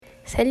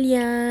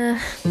Celia.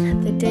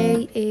 The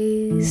day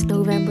is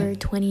November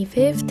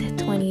 25th,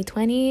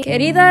 2020.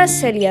 Querida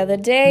Celia, the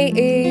day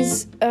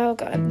is,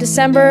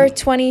 December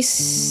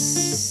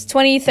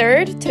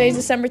 23rd. Today's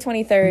December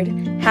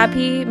 23rd.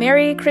 Happy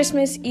Merry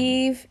Christmas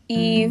Eve,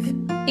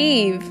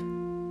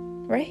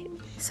 right?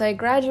 So I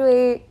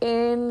graduate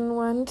in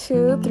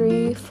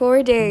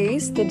 4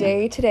 days. The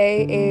day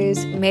today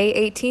is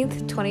May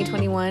 18th,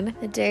 2021.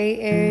 The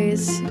day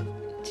is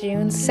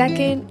June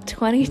 2nd,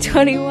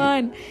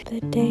 2021.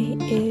 The day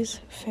is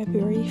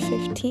February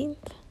 15th,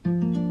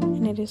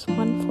 and it is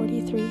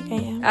 1:43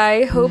 a.m.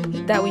 I hope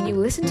that when you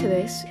listen to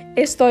this,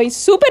 estoy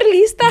súper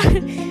lista.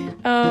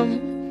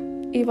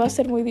 Y va a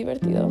ser muy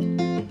divertido.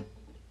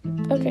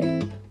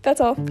 Okay,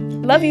 that's all.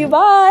 Love you,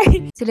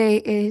 bye! Today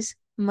is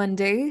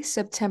Monday,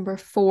 September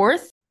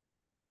 4th,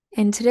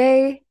 and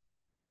today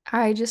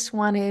I just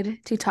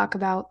wanted to talk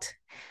about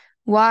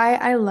why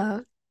I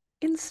love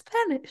in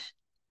Spanish.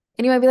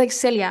 And you might be like,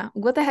 Celia,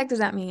 what the heck does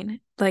that mean?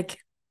 Like,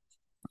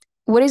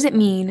 what does it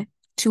mean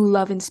to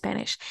love in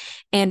Spanish?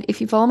 And if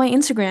you follow my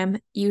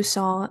Instagram, you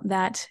saw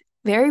that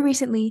very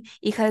recently,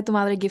 Hija de tu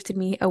Madre gifted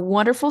me a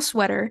wonderful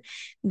sweater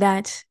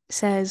that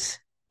says,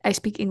 I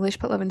speak English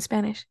but love in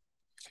Spanish.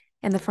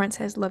 And the front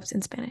says, loves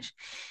in Spanish.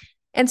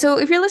 And so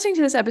if you're listening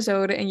to this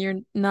episode and you're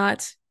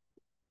not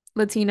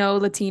Latino,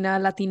 Latina,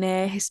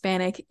 Latine,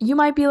 Hispanic, you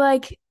might be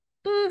like,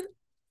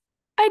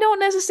 I don't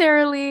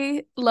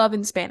necessarily love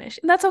in Spanish.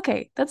 And that's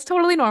okay. That's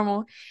totally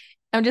normal.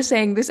 I'm just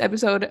saying this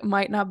episode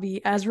might not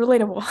be as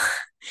relatable.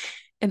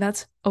 And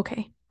that's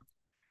okay.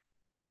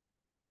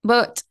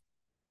 But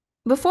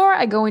before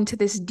I go into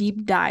this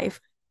deep dive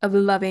of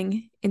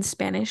loving in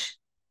Spanish,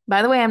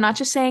 by the way, I'm not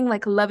just saying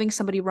like loving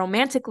somebody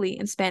romantically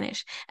in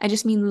Spanish. I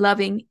just mean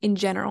loving in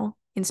general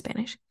in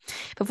Spanish.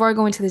 Before I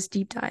go into this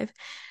deep dive,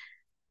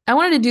 I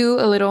wanted to do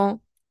a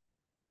little,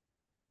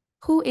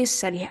 who is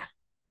Celia?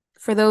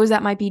 For those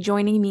that might be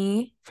joining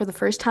me for the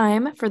first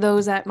time, for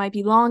those that might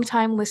be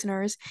long-time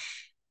listeners.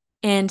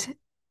 And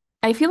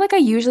I feel like I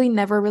usually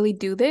never really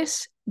do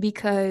this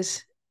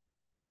because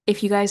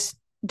if you guys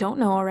don't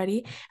know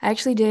already, I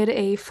actually did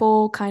a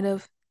full kind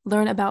of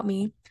learn about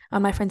me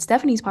on my friend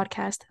Stephanie's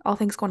podcast, All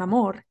Things Con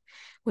Amor,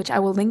 which I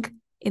will link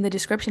in the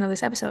description of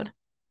this episode.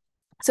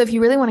 So if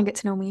you really want to get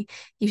to know me,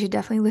 you should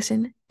definitely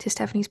listen to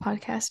Stephanie's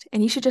podcast.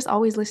 And you should just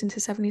always listen to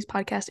Stephanie's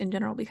podcast in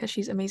general because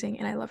she's amazing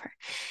and I love her.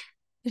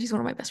 She's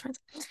one of my best friends.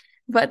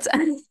 But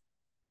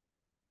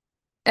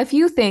a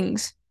few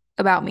things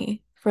about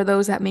me for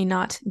those that may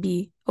not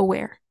be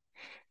aware.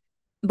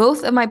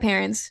 Both of my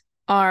parents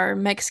are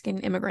Mexican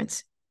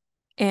immigrants.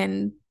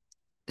 And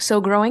so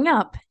growing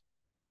up,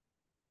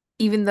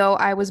 even though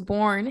I was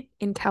born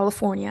in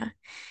California,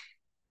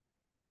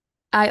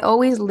 I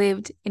always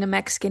lived in a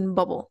Mexican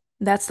bubble.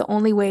 That's the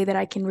only way that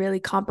I can really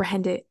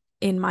comprehend it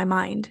in my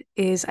mind,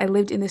 is I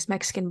lived in this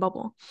Mexican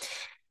bubble.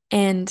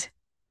 And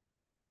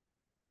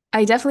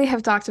I definitely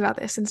have talked about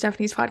this in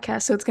Stephanie's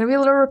podcast, so it's going to be a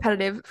little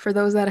repetitive for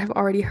those that have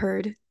already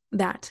heard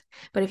that.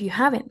 But if you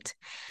haven't,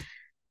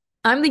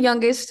 I'm the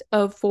youngest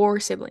of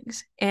 4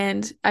 siblings,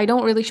 and I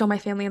don't really show my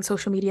family on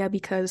social media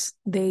because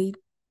they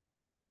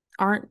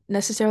aren't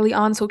necessarily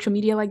on social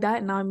media like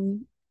that, and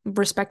I'm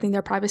respecting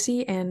their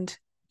privacy, and,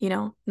 you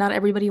know, not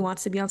everybody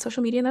wants to be on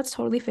social media, and that's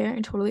totally fair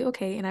and totally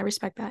okay, and I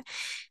respect that.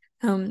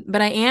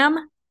 But I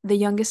am the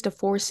youngest of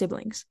 4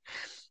 siblings,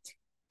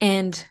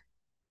 and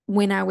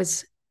when I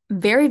was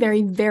very,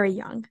 very, very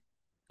young,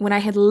 when I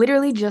had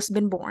literally just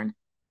been born,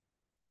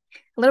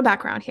 a little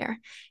background here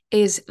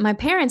is my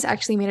parents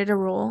actually made it a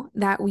rule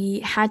that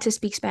we had to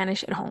speak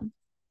Spanish at home.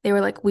 They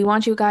were like, we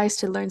want you guys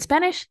to learn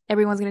Spanish.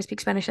 Everyone's going to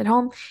speak Spanish at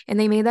home. And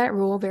they made that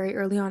rule very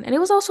early on. And it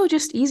was also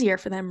just easier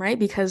for them, right?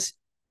 Because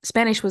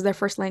Spanish was their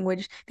first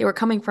language. They were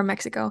coming from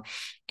Mexico.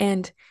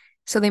 And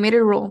so they made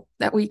a rule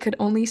that we could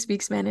only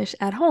speak Spanish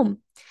at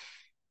home.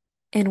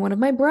 And one of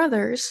my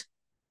brothers,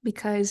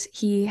 because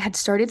he had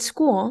started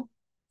school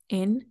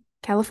in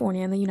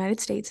California in the United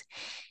States,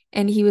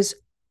 and he was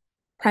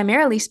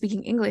primarily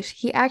speaking English,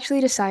 he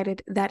actually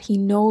decided that he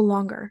no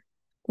longer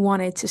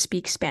wanted to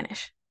speak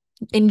Spanish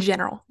in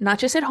general, not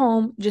just at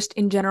home, just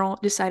in general,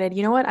 decided,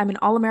 you know what, I'm an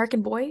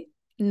all-American boy,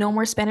 no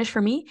more Spanish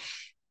for me,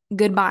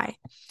 goodbye.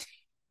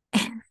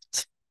 And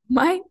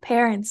my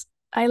parents,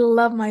 I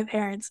love my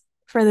parents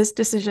for this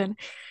decision.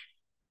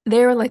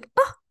 They were like,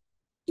 oh,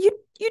 you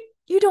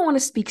don't want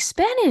to speak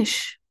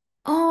Spanish.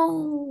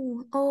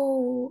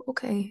 Oh,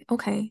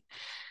 okay.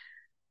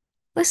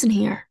 Listen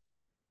here.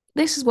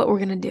 This is what we're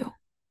going to do.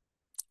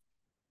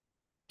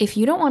 If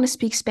you don't want to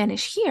speak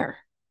Spanish here,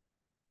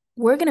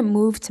 we're going to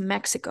move to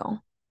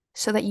Mexico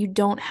so that you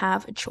don't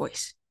have a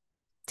choice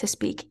to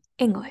speak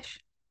English.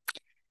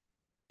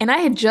 And I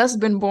had just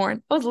been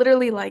born. I was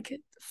literally like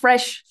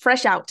fresh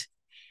out.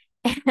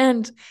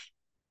 And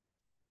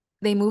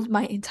they moved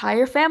my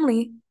entire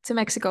family to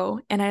Mexico,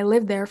 and I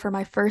lived there for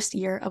my first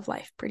year of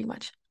life, pretty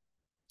much.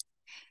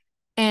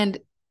 And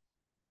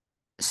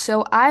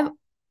so I've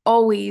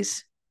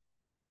always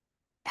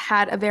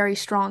had a very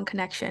strong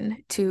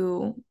connection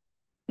to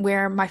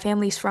where my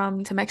family's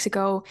from, to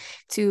Mexico,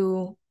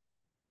 to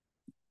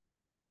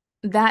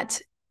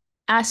that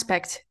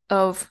aspect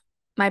of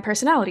my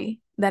personality.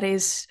 That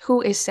is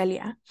who is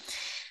Celia.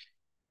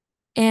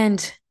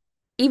 And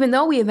even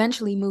though we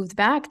eventually moved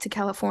back to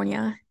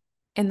California,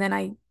 and then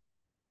I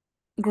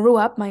grew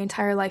up my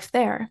entire life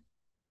there,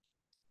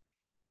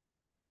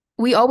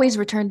 we always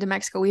returned to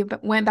Mexico. We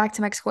went back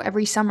to Mexico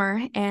every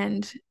summer,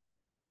 and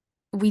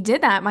we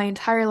did that my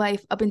entire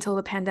life up until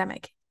the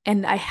pandemic.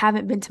 And I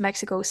haven't been to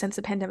Mexico since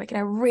the pandemic. And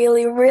I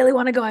really, really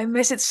want to go. I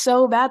miss it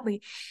so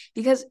badly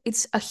because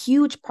it's a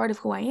huge part of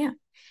who I am.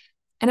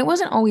 And it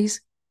wasn't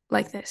always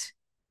like this,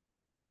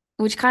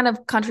 which kind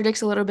of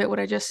contradicts a little bit what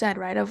I just said,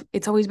 right? Of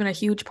it's always been a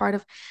huge part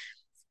of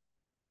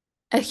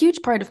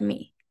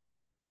me.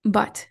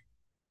 But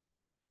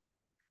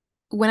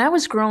when I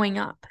was growing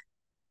up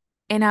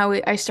and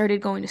I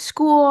started going to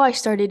school, I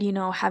started,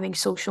 having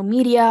social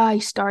media, I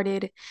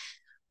started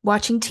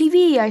watching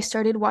TV, I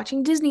started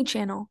watching Disney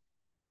Channel.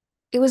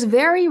 It was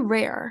very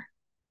rare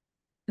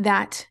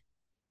that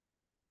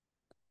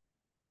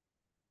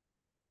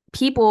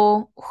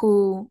people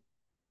who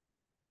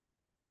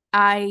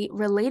I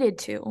related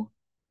to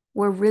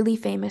were really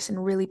famous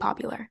and really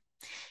popular.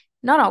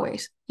 Not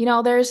always.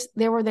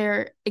 There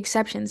were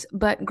exceptions,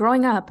 but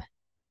growing up,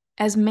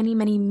 as many,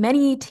 many,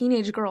 many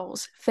teenage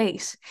girls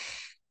face,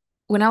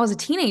 when I was a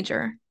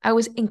teenager, I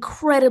was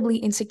incredibly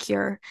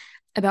insecure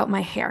about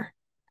my hair.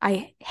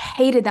 I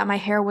hated that my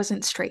hair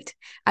wasn't straight.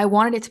 I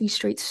wanted it to be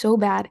straight so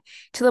bad,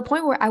 to the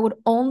point where I would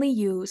only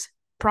use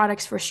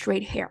products for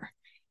straight hair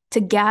to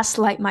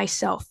gaslight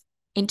myself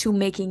into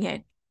making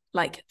it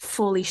like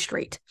fully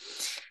straight.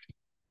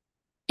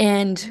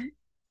 And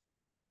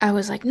I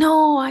was like,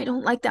 no, I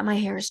don't like that my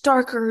hair is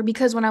darker,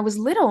 because when I was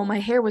little, my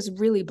hair was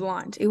really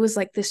blonde. It was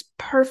like this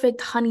perfect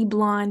honey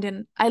blonde,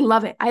 and I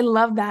love it. I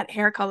love that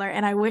hair color,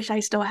 and I wish I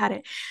still had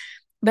it.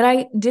 But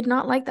I did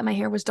not like that my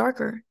hair was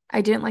darker.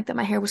 I didn't like that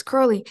my hair was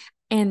curly.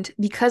 And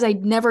because I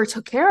never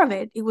took care of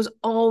it, it was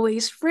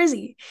always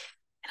frizzy.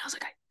 And I was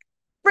like, I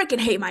freaking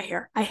hate my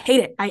hair. I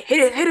hate it. I hate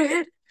it, hate it, hate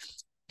it.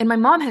 And my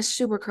mom has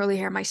super curly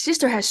hair. My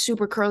sister has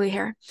super curly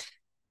hair.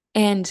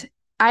 And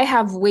I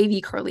have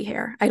wavy curly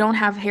hair. I don't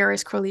have hair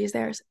as curly as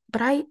theirs.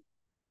 But I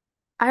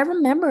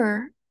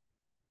remember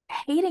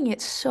hating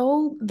it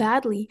so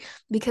badly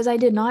because I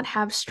did not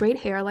have straight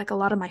hair like a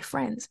lot of my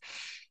friends.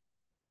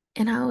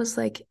 And I was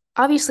like,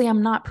 obviously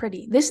I'm not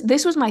pretty.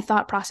 This was my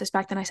thought process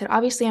back then. I said,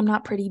 obviously I'm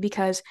not pretty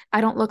because I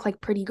don't look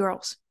like pretty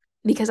girls.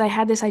 Because I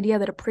had this idea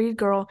that a pretty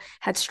girl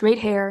had straight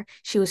hair,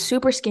 she was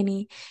super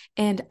skinny,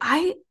 and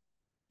I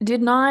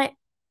did not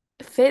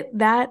fit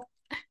that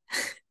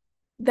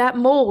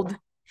mold.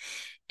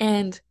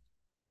 And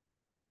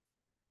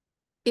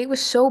it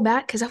was so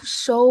bad because I was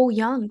so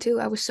young too.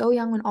 I was so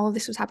young when all of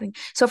this was happening.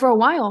 So for a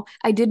while,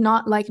 I did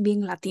not like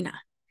being Latina,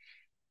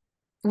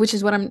 which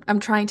is what I'm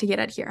trying to get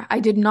at here. I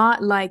did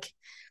not like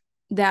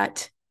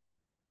that.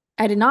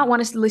 I did not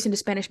want to listen to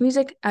Spanish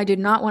music. I did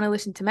not want to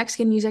listen to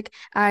Mexican music.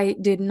 I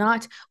did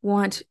not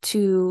want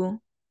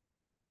to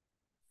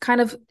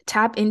kind of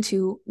tap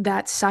into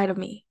that side of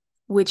me,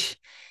 which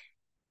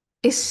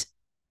is,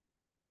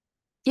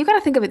 you got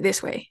to think of it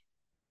this way.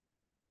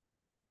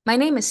 My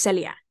name is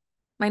Celia.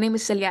 My name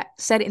is Celia,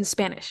 said in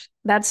Spanish.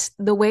 That's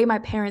the way my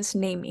parents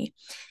name me.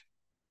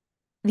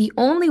 The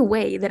only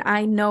way that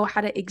I know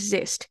how to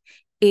exist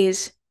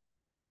is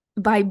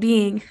by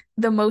being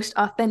the most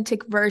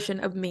authentic version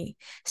of me.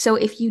 So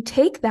if you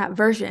take that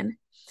version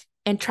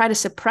and try to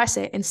suppress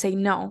it and say,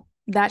 no,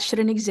 that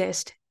shouldn't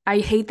exist. I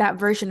hate that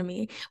version of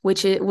me,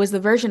 which it was the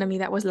version of me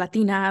that was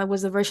Latina,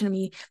 was the version of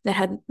me that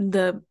had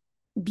the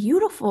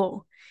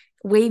beautiful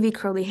wavy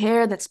curly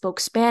hair, that spoke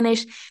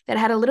Spanish, that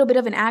had a little bit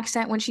of an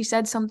accent when she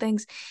said some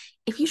things.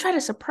 If you try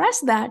to suppress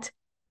that,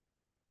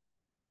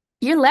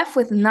 you're left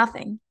with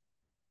nothing.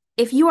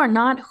 If you are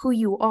not who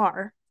you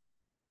are,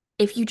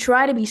 if you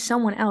try to be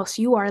someone else,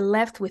 you are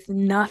left with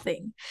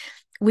nothing,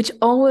 which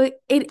always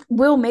it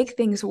will make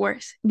things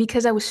worse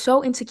because I was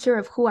so insecure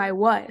of who I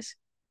was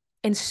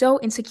and so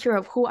insecure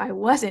of who I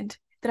wasn't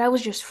that I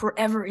was just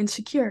forever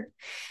insecure.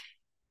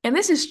 And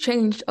this has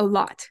changed a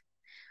lot,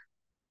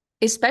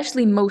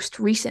 especially most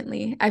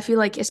recently. I feel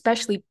like,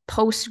 especially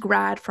post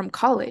grad from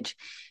college,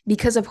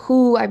 because of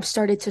who I've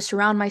started to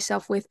surround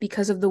myself with,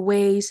 because of the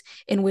ways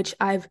in which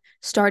I've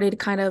started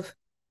kind of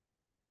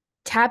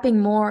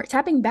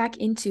tapping back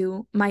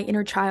into my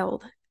inner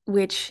child,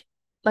 which,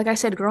 like I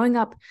said, growing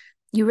up,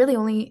 I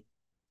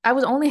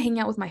was only hanging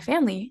out with my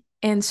family.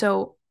 And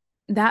so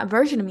that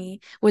version of me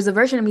was the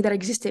version of me that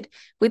existed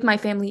with my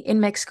family in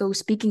Mexico,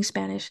 speaking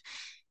Spanish,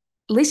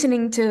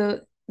 listening to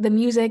the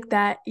music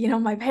that,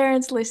 my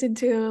parents listened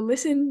to,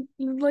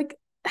 like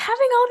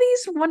having all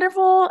these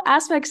wonderful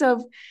aspects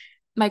of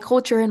my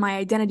culture and my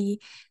identity.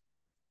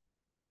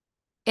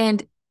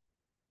 And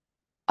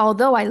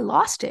although I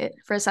lost it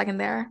for a second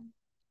there,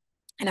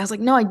 and I was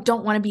like, no, I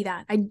don't want to be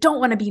that. I don't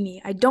want to be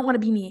me. I don't want to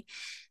be me.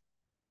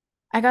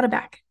 I got it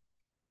back.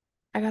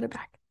 I got it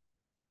back,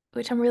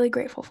 which I'm really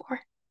grateful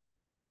for.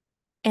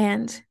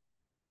 And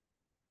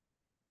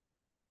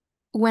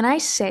when I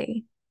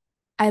say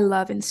I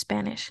love in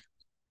Spanish,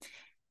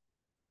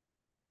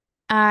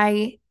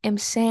 I am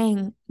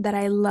saying that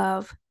I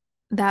love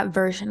that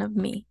version of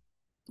me,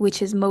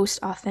 which is most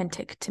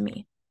authentic to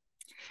me.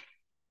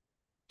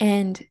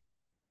 And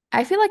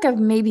I feel like I've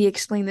maybe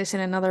explained this in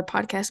another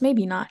podcast,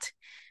 maybe not.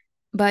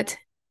 But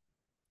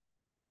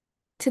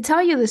to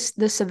tell you this,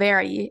 the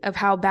severity of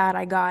how bad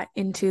I got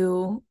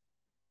into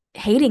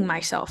hating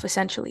myself,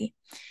 essentially,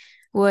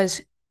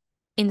 was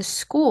in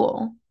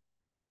school.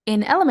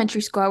 In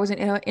elementary school, I was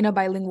in a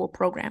bilingual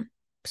program.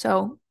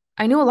 So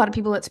I knew a lot of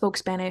people that spoke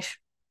Spanish.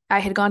 I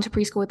had gone to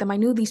preschool with them. I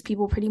knew these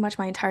people pretty much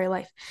my entire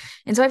life.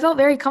 And so I felt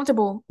very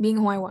comfortable being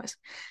who I was.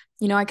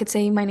 I could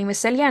say my name is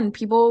Celia, and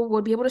people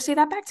would be able to say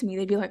that back to me.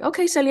 They'd be like,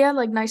 okay, Celia,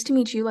 like, nice to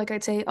meet you. Like,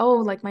 I'd say, oh,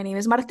 like, my name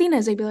is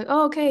Martinez. They'd be like,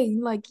 oh, okay,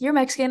 like, you're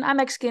Mexican, I'm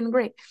Mexican,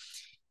 great.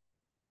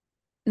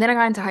 And then I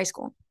got into high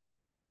school.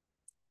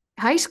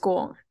 High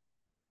school,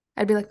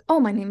 I'd be like, oh,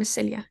 my name is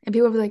Celia. And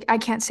people would be like, I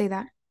can't say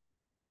that.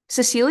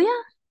 Cecilia?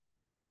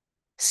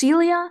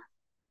 Celia?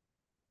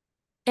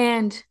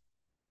 And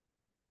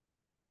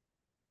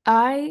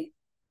I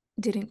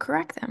didn't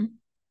correct them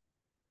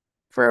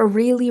for a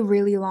really,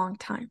 really long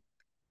time.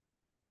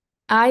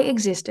 I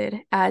existed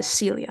as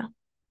Celia.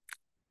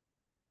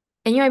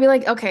 And you might be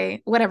like,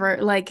 okay, whatever,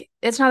 like,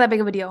 it's not that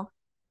big of a deal.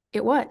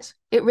 It was.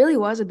 It really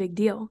was a big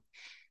deal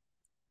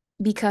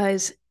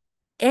because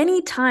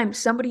anytime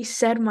somebody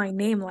said my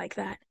name like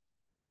that,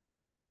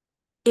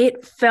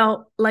 it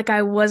felt like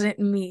I wasn't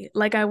me,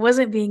 like I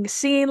wasn't being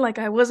seen, like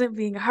I wasn't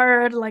being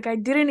heard, like I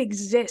didn't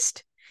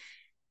exist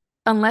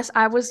unless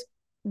I was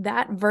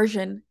that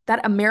version,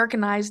 that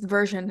Americanized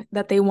version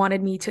that they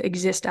wanted me to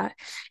exist at.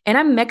 And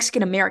I'm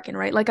Mexican American,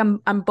 right? Like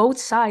I'm both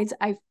sides.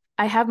 I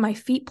have my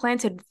feet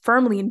planted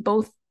firmly in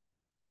both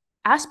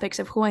aspects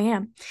of who I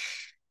am.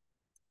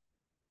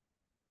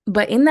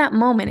 But in that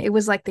moment, it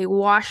was like they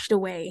washed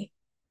away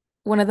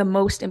one of the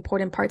most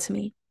important parts of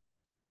me.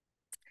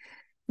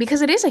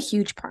 Because it is a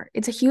huge part.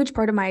 It's a huge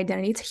part of my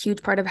identity. It's a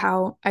huge part of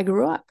how I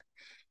grew up.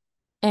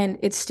 And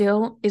it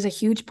still is a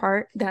huge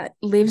part that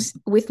lives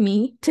with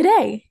me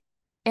today.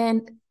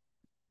 And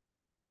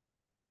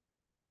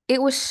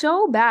it was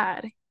so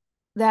bad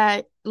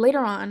that later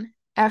on,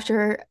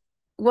 after,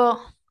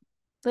 well,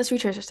 let's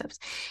retrace our steps.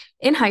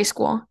 In high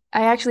school,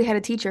 I actually had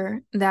a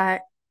teacher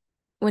that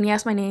when he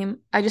asked my name,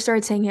 I just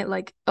started saying it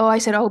like, oh, I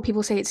said, oh,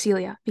 people say it's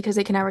Celia because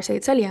they can never say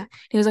it Celia. And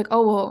he was like,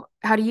 oh, well,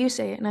 how do you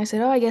say it? And I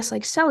said, oh, I guess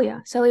like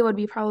Celia. Celia would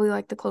be probably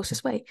like the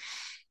closest way.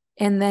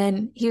 And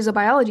then he was a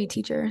biology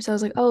teacher. So I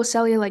was like, oh,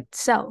 Celia, like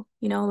cell,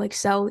 like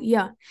cell,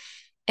 yeah.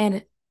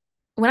 And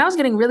when I was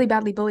getting really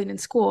badly bullied in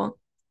school,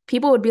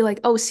 people would be like,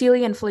 oh,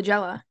 Celia and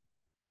flagella.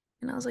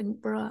 And I was like,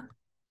 bruh,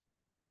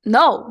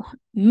 no,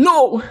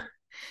 no.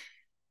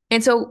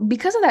 And so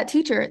because of that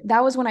teacher,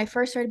 that was when I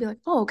first started to be like,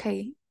 oh,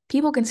 okay,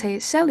 people can say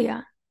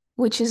Celia,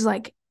 which is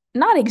like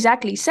not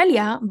exactly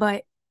Celia,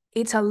 but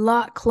it's a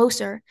lot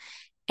closer.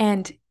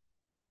 And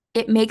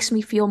it makes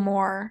me feel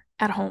more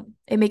at home.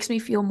 It makes me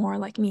feel more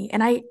like me.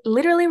 And I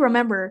literally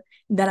remember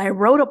that I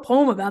wrote a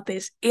poem about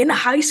this in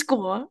high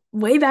school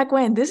way back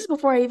when. This is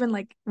before I even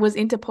like was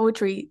into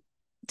poetry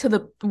to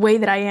the way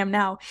that I am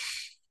now.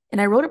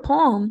 And I wrote a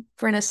poem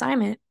for an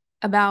assignment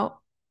about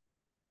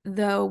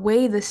the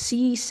way the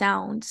C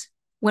sounds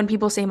when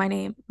people say my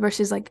name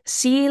versus like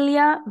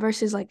Celia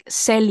versus like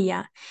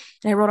Celia.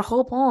 And I wrote a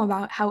whole poem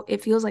about how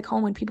it feels like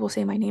home when people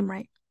say my name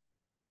right.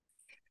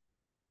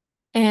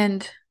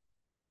 And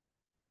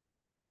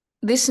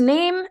this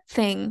name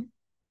thing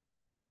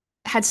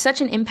had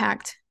such an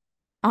impact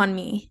on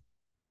me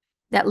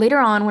that later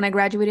on, when I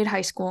graduated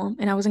high school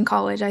and I was in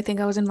college, I think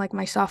I was in like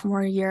my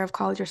sophomore year of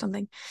college or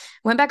something,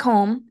 went back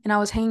home and I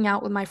was hanging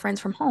out with my friends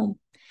from home.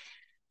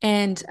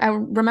 And I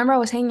remember I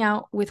was hanging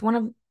out with one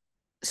of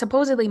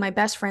supposedly my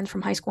best friends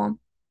from high school.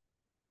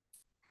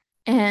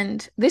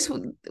 And this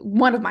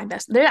one of my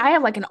best, there, I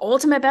have like an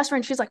ultimate best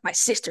friend. She's like my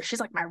sister. She's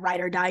like my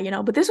ride or die,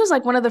 But this was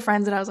like one of the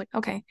friends that I was like,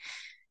 okay,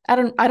 I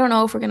don't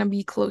know if we're gonna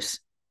be close.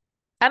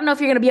 I don't know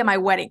if you're gonna be at my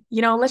wedding,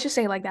 Let's just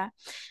say it like that.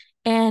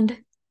 And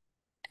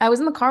I was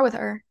in the car with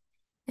her,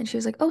 and she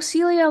was like, "Oh,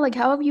 Celia, like,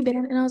 how have you been?"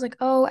 And I was like,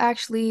 "Oh,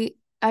 actually,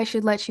 I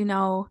should let you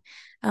know,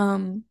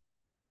 um,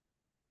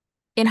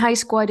 in high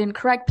school, I didn't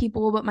correct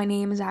people, but my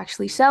name is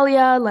actually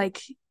Celia.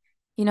 Like,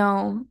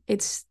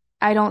 it's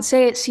I don't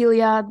say it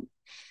Celia."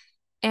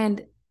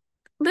 And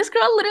this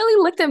girl literally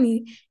looked at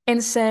me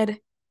and said,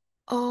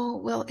 "Oh,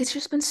 well, it's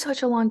just been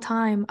such a long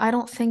time. I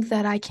don't think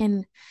that I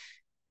can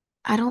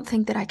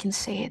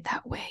say it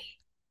that way.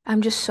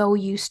 I'm just so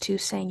used to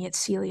saying it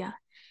Celia."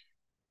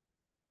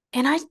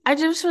 And I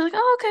just was like,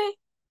 "Oh, okay,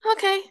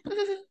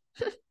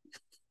 okay."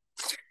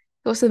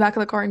 Goes to the back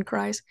of the car and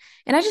cries.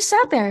 And I just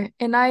sat there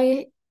and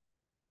I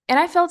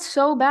felt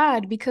so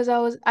bad because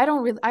I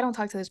don't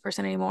talk to this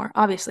person anymore,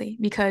 obviously,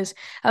 because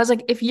I was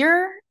like,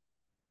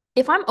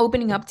 if I'm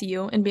opening up to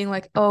you and being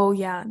like, oh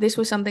yeah, this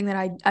was something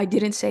that I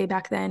didn't say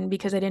back then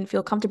because I didn't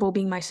feel comfortable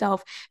being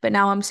myself, but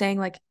now I'm saying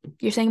like,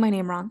 you're saying my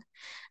name wrong.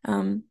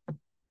 Um,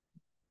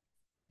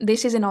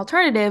 this is an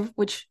alternative,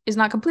 which is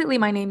not completely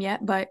my name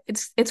yet, but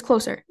it's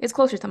closer. It's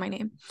closer to my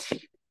name.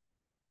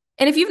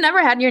 And if you've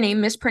never had your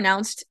name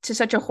mispronounced to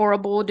such a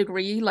horrible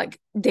degree, like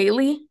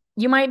daily,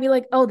 you might be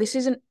like, oh, this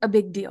isn't a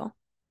big deal.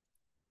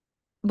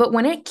 But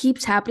when it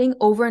keeps happening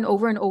over and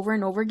over and over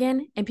and over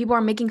again, and people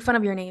are making fun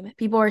of your name,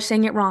 people are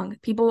saying it wrong,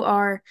 people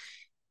are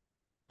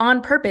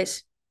on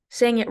purpose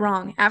saying it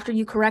wrong after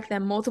you correct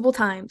them multiple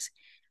times,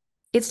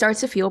 it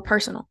starts to feel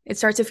personal. It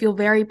starts to feel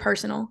very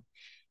personal.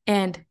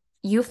 And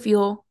you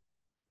feel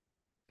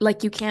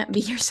like you can't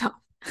be yourself.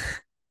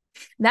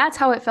 That's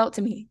how it felt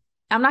to me.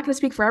 I'm not going to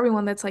speak for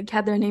everyone that's like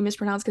had their name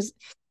mispronounced because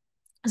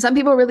some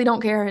people really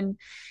don't care. And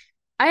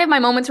I have my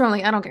moments where I'm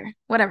like, I don't care,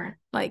 whatever.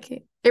 Like,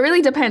 it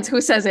really depends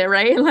who says it,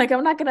 right? Like,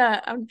 I'm not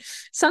gonna,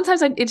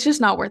 sometimes it's just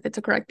not worth it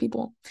to correct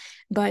people.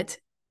 But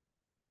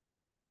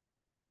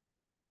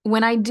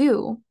when I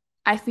do,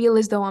 I feel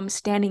as though I'm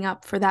standing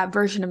up for that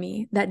version of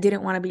me that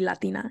didn't want to be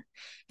Latina.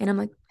 And I'm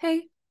like,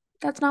 hey,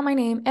 that's not my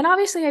name. And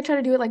obviously, I try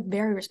to do it like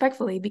very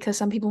respectfully because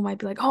some people might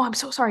be like, oh, I'm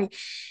so sorry.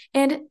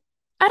 And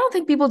I don't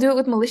think people do it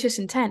with malicious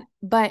intent.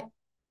 But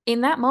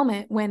in that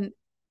moment, when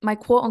my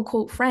quote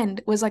unquote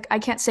friend was like, I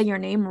can't say your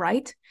name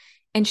right,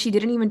 and she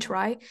didn't even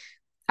try,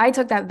 I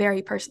took that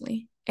very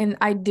personally. And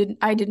I did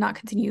not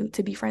continue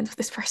to be friends with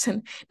this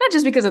person. Not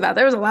just because of that.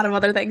 There was a lot of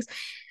other things.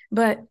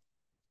 But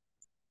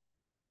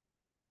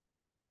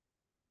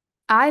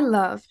I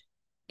love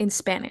in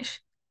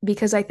Spanish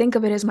because I think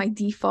of it as my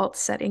default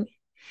setting.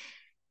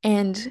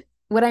 And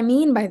what I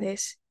mean by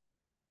this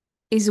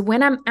is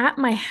when I'm at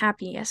my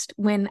happiest,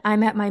 when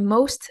I'm at my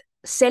most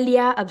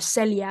Celia of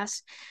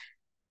Celias,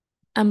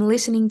 I'm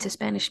listening to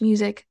Spanish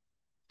music.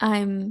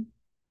 I'm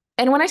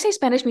And when I say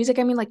Spanish music,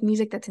 I mean like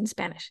music that's in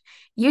Spanish.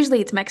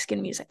 Usually it's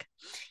Mexican music,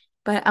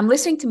 but I'm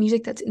listening to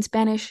music that's in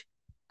Spanish.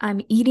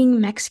 I'm eating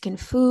Mexican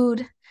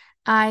food.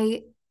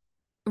 I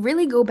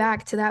really go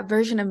back to that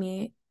version of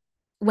me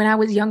when I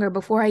was younger,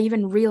 before I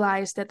even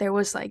realized that there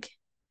was like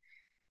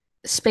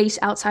space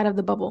outside of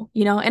the bubble,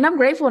 you know? And I'm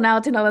grateful now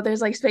to know that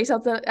there's like space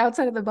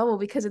outside of the bubble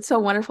because it's so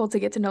wonderful to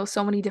get to know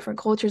so many different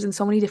cultures and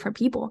so many different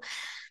people.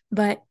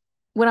 But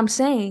what I'm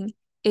saying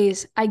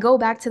is I go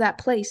back to that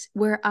place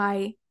where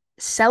I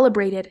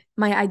celebrated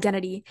my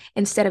identity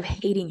instead of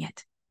hating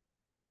it.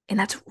 And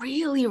that's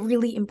really,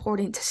 really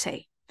important to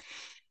say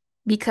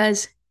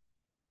because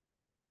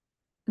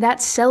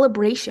that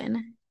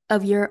celebration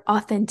of your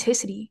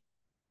authenticity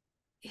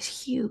is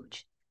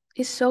huge.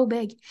 It's so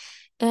big.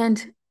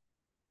 And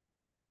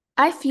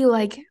I feel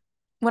like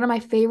one of my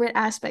favorite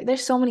aspects,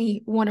 there's so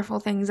many wonderful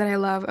things that I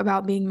love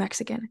about being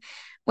Mexican.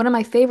 One of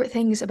my favorite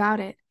things about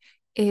it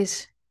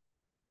is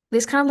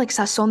this kind of like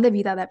sazón de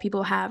vida that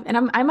people have.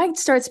 And I might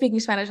start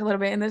speaking Spanish a little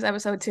bit in this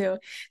episode too.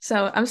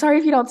 So I'm sorry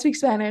if you don't speak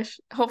Spanish.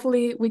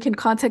 Hopefully we can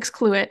context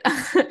clue it.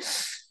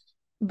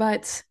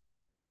 But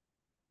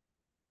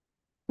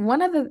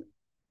one of the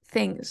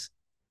things,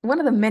 one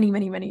of the many,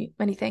 many, many,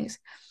 many things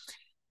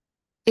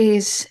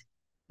is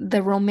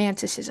the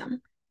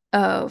romanticism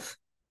of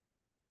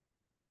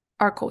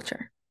our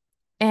culture.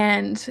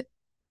 And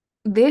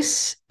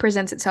this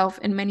presents itself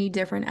in many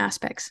different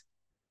aspects.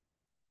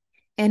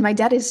 And my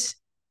dad is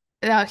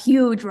a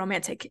huge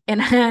romantic.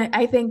 And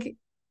I think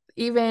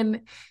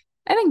even,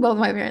 I think both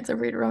my parents are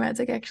pretty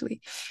romantic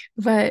actually.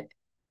 But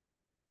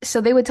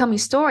so they would tell me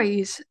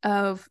stories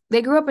of,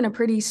 they grew up in a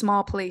pretty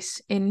small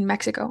place in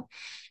Mexico.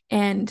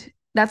 And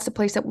that's the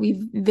place that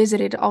we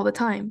visited all the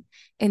time.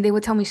 And they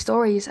would tell me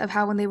stories of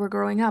how when they were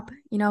growing up,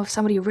 you know, if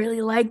somebody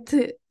really liked,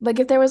 like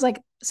if there was like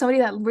somebody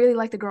that really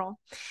liked a girl,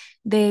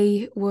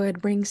 they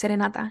would bring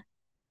serenata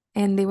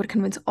and they would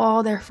convince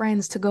all their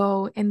friends to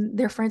go, and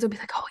their friends would be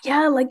like, oh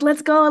yeah, like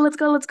let's go do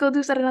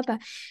serenata,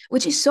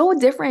 which is so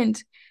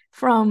different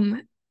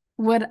from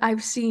what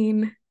I've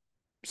seen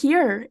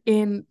here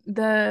in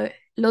the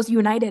Los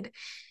United,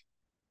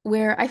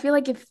 where I feel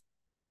like if,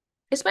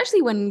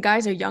 especially when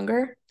guys are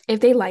younger, if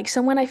they like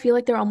someone, I feel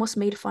like they're almost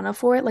made fun of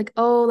for it. Like,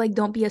 oh, like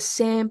don't be a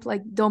simp,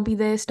 like don't be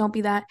this, don't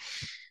be that.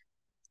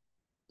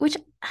 Which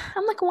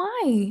I'm like,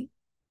 why?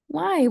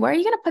 Why? Why are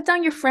you gonna put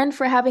down your friend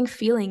for having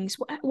feelings?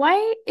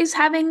 Why is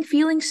having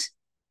feelings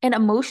and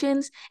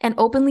emotions and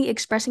openly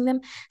expressing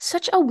them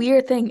such a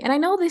weird thing? And I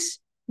know this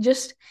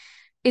just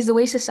is the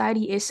way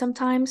society is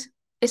sometimes,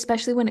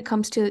 especially when it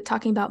comes to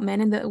talking about men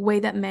and the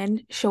way that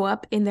men show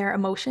up in their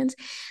emotions.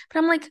 But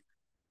I'm like,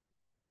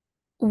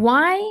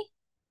 why,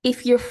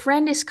 if your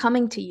friend is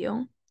coming to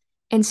you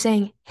and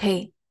saying,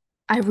 hey,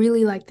 I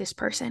really like this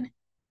person,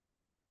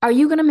 are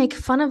you gonna make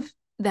fun of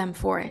them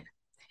for it?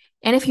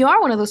 And if you are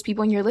one of those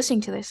people and you're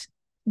listening to this,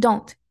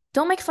 don't.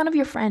 Don't make fun of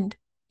your friend.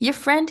 Your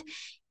friend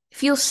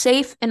feels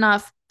safe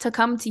enough to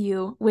come to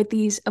you with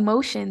these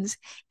emotions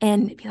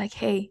and be like,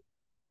 hey,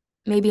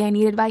 maybe I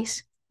need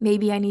advice.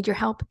 Maybe I need your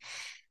help.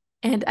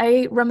 And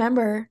I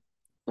remember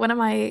one of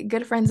my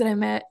good friends that I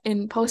met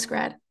in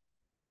postgrad,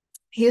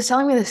 he was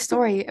telling me this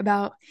story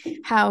about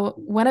how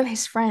one of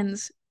his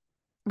friends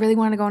really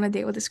wanted to go on a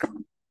date with this girl.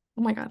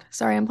 Oh my God.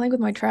 Sorry, I'm playing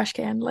with my trash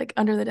can like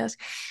under the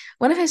desk.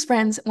 One of his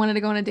friends wanted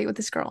to go on a date with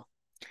this girl.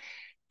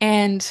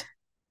 And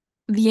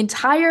the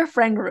entire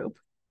friend group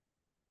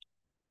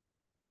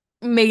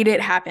made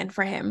it happen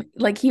for him.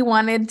 Like he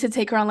wanted to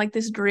take her on like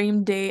this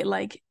dream date,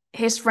 like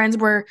his friends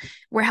were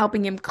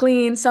helping him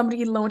clean.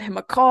 Somebody loaned him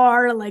a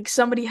car. Like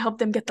somebody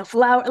helped him get the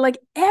flower. Like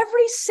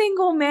every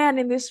single man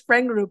in this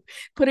friend group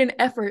put in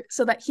effort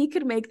so that he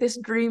could make this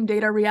dream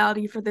date a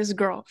reality for this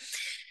girl.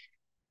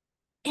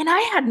 And I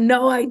had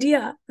no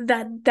idea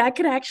that that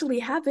could actually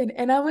happen.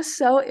 And I was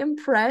so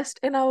impressed.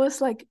 And I was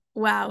like,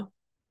 wow,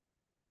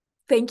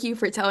 thank you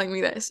for telling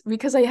me this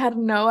because I had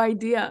no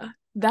idea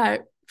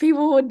that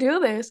people would do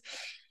this.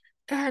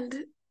 And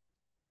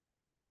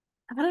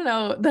I don't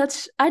know.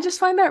 I just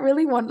find that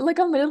really like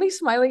I'm literally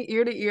smiling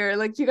ear to ear.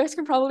 Like you guys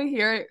can probably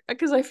hear it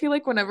because I feel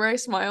like whenever I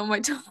smile, my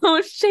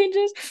tone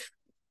changes.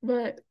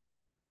 But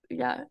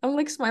yeah, I'm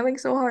like smiling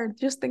so hard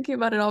just thinking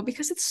about it all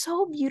because it's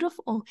so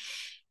beautiful.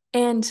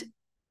 And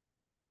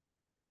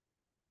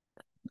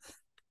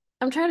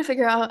I'm trying to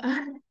figure out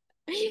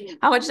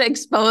how much to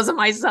expose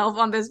myself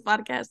on this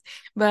podcast.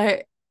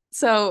 But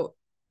so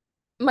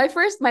my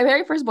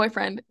very first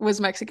boyfriend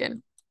was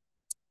Mexican.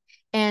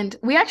 And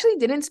we actually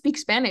didn't speak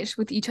Spanish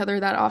with each other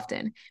that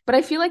often. But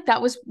I feel like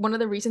that was one of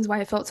the reasons why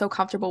I felt so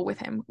comfortable with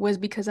him was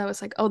because I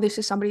was like, oh, this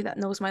is somebody that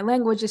knows my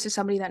language. This is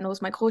somebody that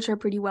knows my culture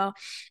pretty well.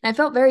 And I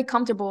felt very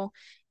comfortable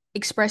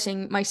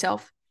expressing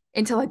myself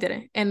until I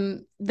didn't.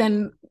 And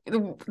then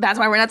that's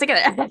why we're not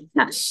together.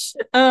 That's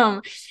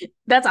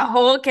a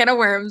whole can of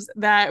worms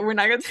that we're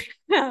not gonna talk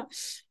about.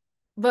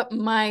 But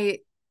my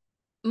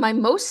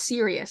most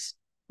serious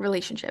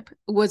relationship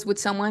was with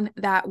someone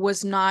that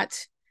was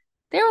not,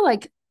 they were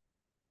like,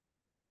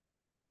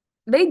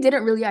 they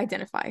didn't really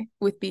identify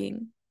with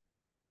being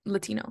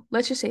Latino.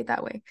 Let's just say it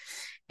that way.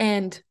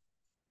 And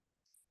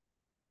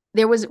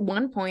there was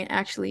one point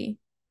actually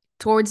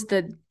towards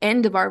the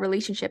end of our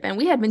relationship, and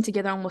we had been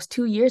together almost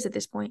 2 years at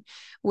this point,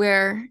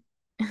 where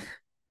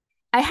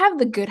I have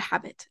the good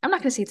habit. I'm not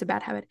going to say it's a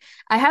bad habit.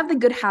 I have the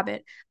good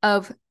habit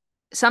of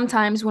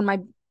sometimes when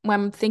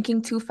I'm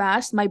thinking too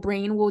fast, my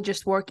brain will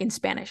just work in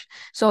Spanish.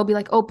 So I'll be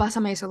like, "Oh,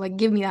 pásame eso," like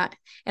give me that.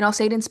 And I'll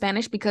say it in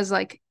Spanish because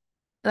like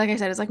I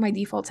said, it's like my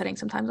default setting.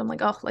 Sometimes I'm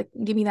like, oh, like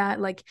give me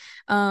that, like,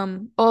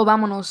 oh,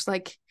 vámonos,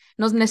 like,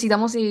 nos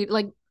necesitamos ir,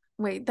 like,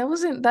 wait, that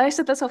wasn't that I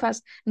said that so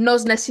fast.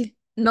 Nos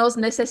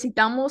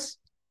necesitamos,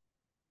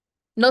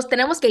 nos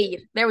tenemos que ir.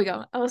 There we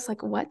go. I was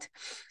like, what?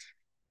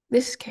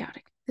 This is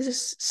chaotic. This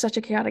is such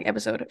a chaotic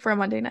episode for a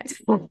Monday night.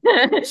 I'm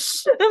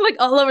like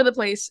all over the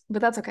place,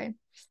 but that's okay.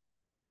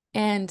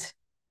 And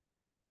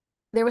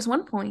there was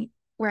one point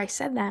where I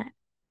said that,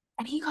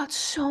 and he got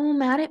so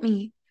mad at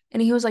me.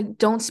 And he was like,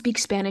 don't speak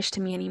Spanish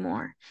to me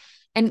anymore.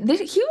 And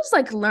he was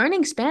like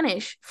learning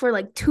Spanish for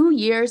like 2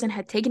 years and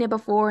had taken it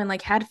before and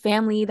like had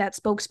family that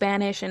spoke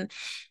Spanish. And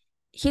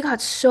he got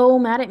so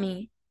mad at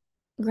me.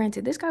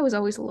 Granted, this guy was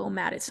always a little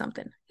mad at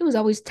something. He was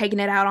always taking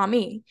it out on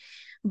me.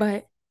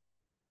 But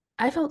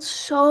I felt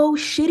so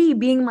shitty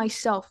being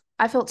myself.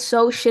 I felt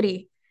so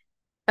shitty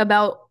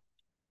about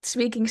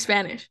speaking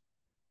Spanish.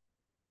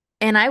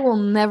 And I will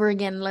never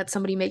again let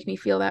somebody make me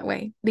feel that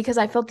way because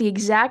I felt the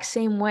exact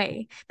same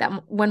way that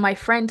when my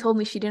friend told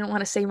me she didn't want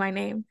to say my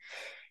name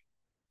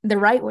the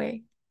right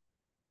way.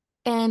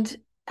 And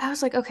I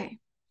was like, okay,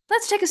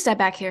 let's take a step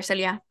back here,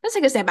 Celia. Let's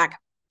take a step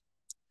back.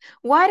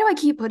 Why do I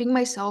keep putting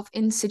myself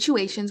in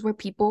situations where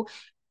people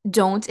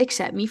don't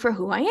accept me for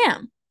who I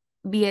am?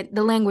 Be it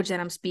the language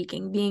that I'm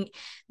speaking, being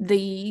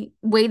the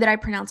way that I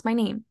pronounce my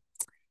name.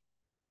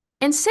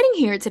 And sitting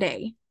here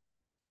today,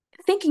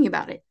 thinking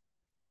about it,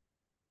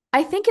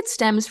 I think it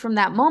stems from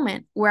that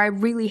moment where I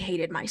really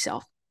hated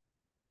myself.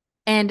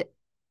 And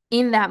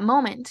in that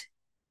moment,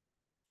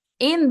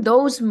 in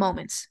those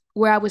moments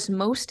where I was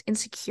most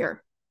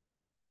insecure,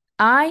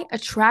 I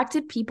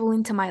attracted people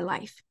into my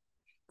life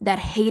that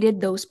hated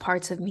those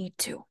parts of me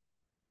too.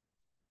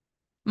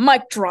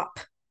 Mic drop.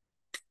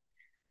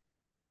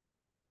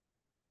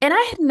 And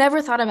I had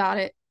never thought about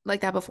it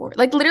like that before.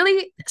 Like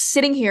literally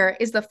sitting here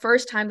is the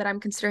first time that I'm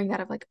considering that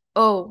of like,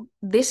 oh,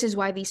 this is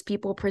why these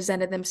people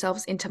presented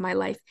themselves into my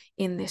life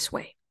in this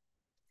way.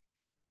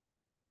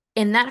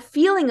 And that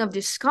feeling of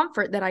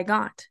discomfort that I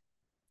got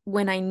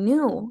when I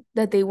knew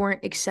that they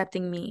weren't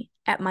accepting me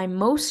at my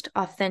most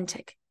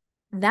authentic,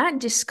 that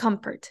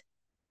discomfort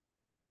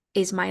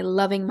is my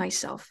loving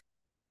myself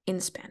in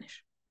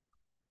Spanish.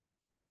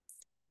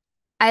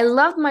 I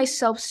loved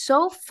myself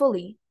so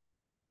fully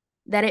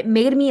that it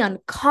made me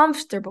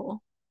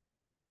uncomfortable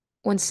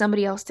when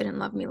somebody else didn't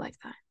love me like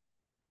that.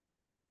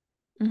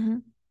 Mm-hmm.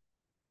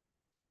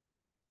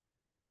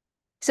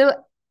 So,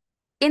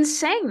 in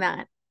saying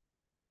that,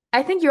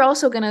 I think you're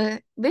also gonna.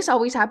 This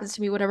always happens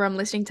to me whenever I'm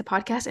listening to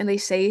podcasts and they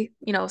say,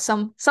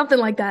 something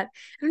like that.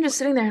 And I'm just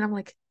sitting there and I'm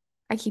like,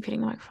 I keep hitting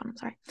the microphone. I'm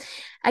sorry.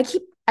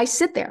 I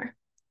sit there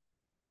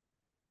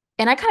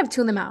and I kind of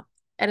tune them out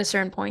at a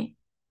certain point,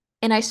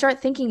 and I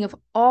start thinking of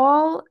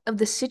all of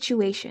the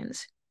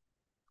situations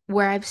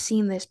where I've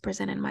seen this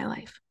present in my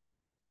life.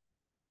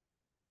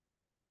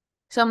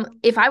 So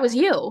if I was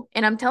you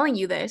and I'm telling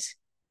you this,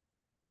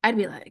 I'd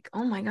be like,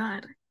 oh my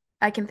God,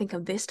 I can think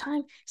of this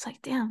time. It's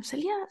like, damn,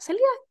 Celia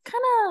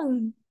kind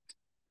of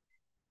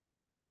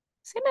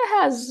Celia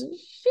has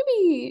she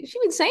be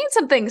saying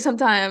something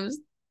sometimes.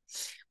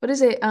 What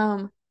is it?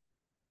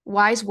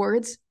 Wise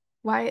words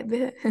Why?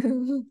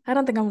 I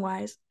don't think I'm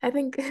wise. I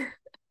think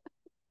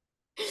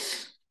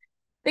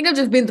I've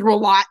just been through a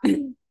lot.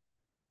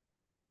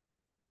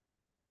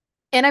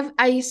 And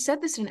I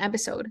said this in an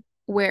episode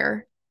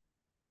where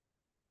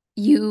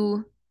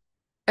you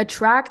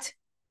attract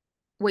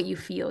what you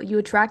feel. You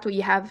attract what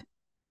you have,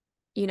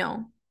 you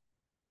know,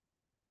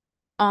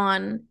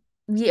 on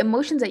the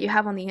emotions that you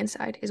have on the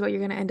inside is what you're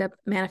going to end up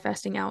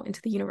manifesting out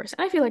into the universe.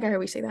 And I feel like I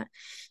always say that.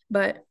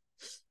 But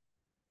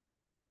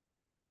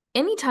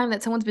anytime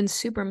that someone's been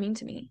super mean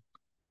to me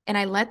and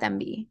I let them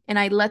be and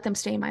I let them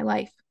stay in my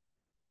life,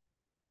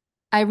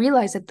 I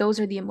realize that those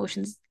are the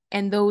emotions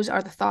and those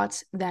are the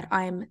thoughts that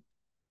I'm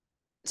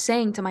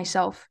saying to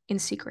myself in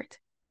secret.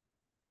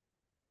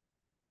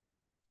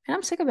 And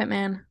I'm sick of it,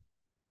 man.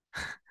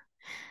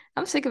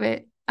 I'm sick of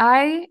it.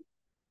 I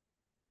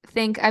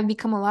think I've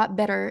become a lot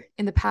better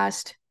in the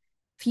past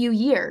few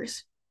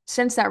years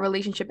since that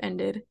relationship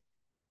ended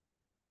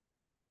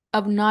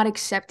of not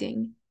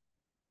accepting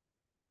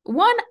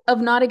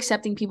not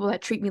accepting people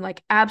that treat me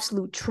like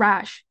absolute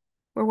trash.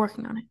 We're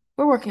working on it.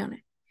 We're working on it.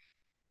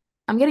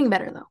 I'm getting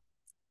better though.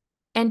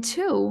 And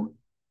two,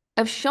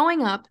 of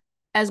showing up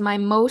as my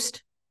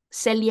most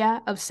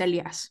Celia of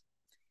Celias.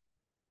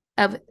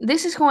 Of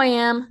this is who I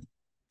am.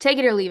 Take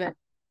it or leave it.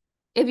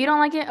 If you don't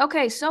like it,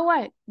 okay, so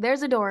what?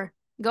 There's a door.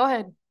 Go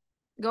ahead.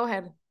 Go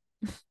ahead.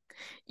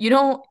 You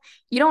don't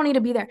need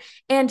to be there.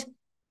 And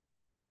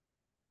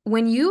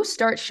when you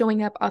start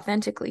showing up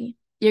authentically,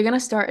 you're going to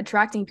start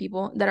attracting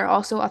people that are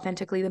also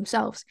authentically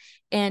themselves.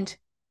 And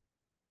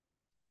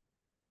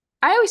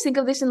I always think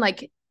of this in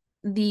like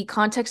the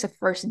context of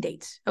first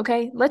dates,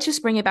 okay? Let's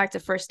just bring it back to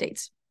first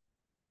dates.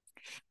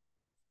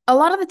 A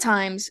lot of the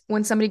times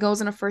when somebody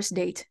goes on a first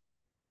date,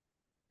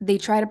 they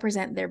try to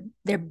present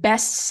their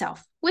best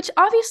self, which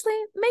obviously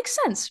makes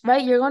sense,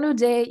 right? You're going to a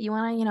date, you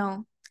want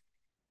to,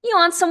 you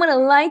want someone to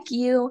like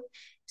you.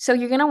 So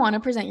you're going to want to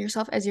present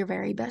yourself as your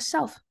very best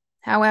self.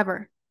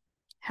 However,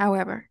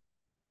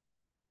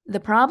 the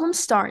problem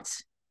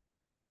starts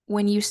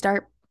when you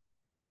start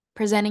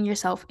presenting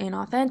yourself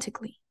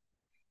inauthentically.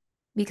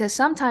 Because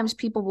sometimes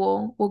people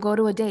will go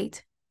to a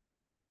date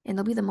and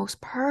they'll be the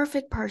most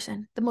perfect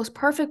person, the most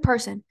perfect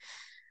person.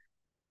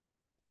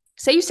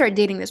 Say you start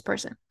dating this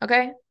person,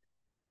 okay?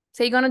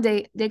 Say you go on a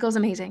date goes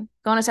amazing.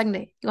 Go on a second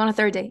date, you go on a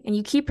third date, and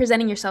you keep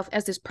presenting yourself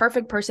as this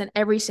perfect person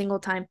every single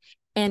time.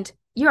 And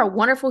you're a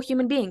wonderful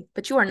human being,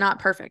 but you are not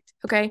perfect,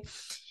 okay?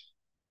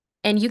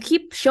 And you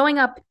keep showing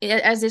up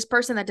as this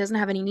person that doesn't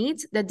have any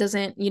needs, that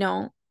doesn't,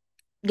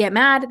 get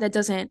mad, that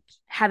doesn't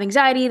have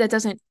anxiety, that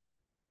doesn't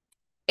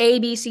A,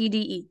 B, C, D,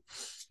 E.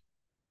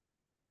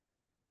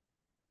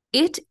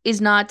 It is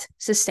not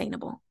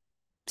sustainable.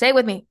 Say it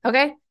with me,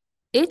 okay?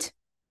 It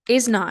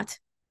is not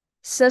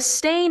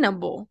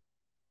sustainable.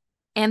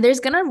 And there's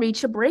going to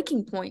reach a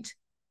breaking point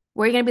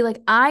where you're going to be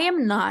like, I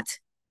am not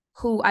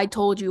who I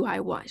told you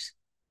I was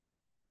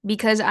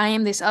because I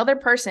am this other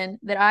person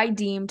that I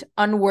deemed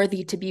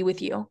unworthy to be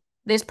with you.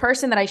 This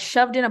person that I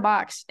shoved in a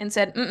box and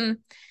said,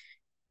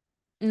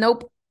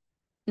 nope,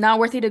 not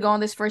worthy to go on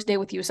this first date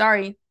with you.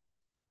 Sorry.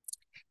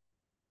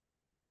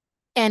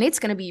 And it's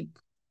going to be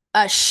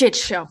a shit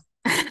show.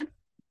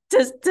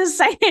 to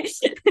say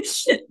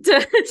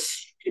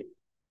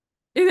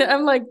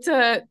I'm like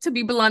to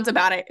be blunt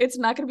about it. It's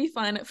not going to be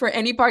fun for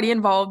any party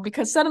involved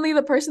because suddenly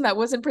the person that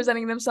wasn't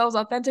presenting themselves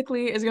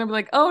authentically is going to be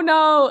like, "Oh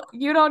no,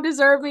 you don't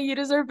deserve me. You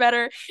deserve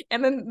better."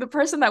 And then the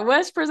person that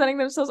was presenting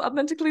themselves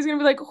authentically is going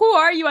to be like, "Who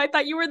are you? I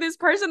thought you were this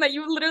person that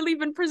you've literally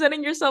been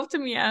presenting yourself to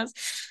me as."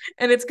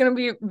 And it's going to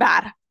be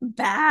bad.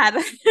 Bad.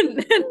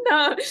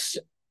 No,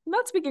 I'm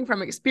not speaking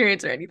from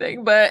experience or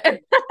anything, but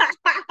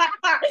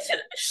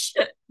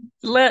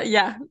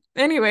yeah.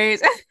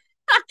 Anyways,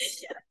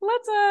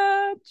 let's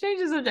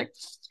change the subject.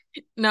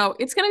 No,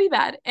 it's gonna be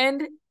bad.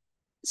 And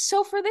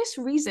so for this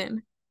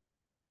reason,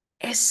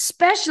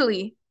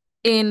 especially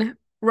in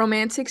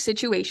romantic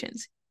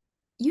situations,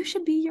 you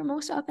should be your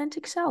most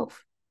authentic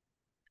self.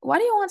 Why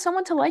do you want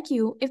someone to like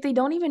you if they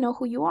don't even know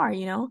who you are,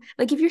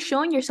 Like if you're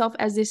showing yourself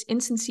as this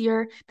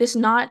insincere, this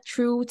not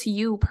true to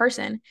you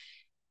person,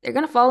 they're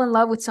gonna fall in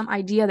love with some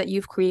idea that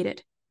you've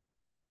created.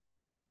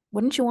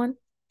 Wouldn't you want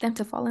them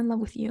to fall in love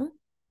with you?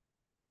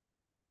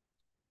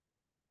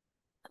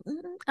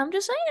 I'm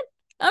just saying.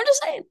 I'm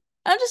just saying.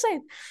 I'm just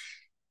saying.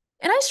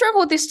 And I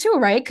struggle with this too,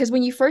 right? Because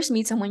when you first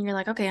meet someone, you're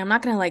like, okay, I'm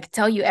not gonna like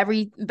tell you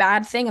every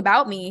bad thing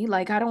about me.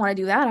 Like, I don't want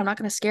to do that. I'm not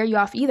gonna scare you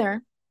off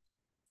either.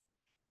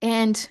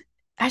 And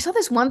I saw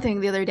this one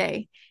thing the other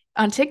day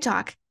on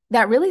TikTok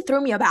that really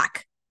threw me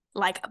aback,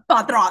 like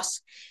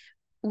patros,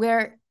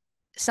 where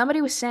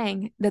somebody was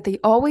saying that they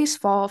always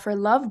fall for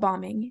love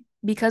bombing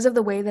because of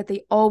the way that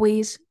they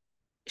always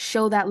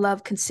show that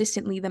love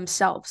consistently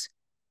themselves.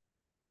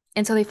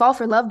 And so they fall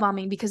for love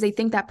bombing because they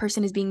think that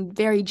person is being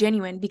very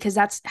genuine because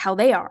that's how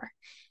they are.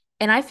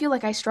 And I feel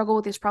like I struggle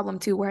with this problem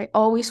too, where I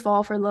always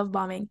fall for love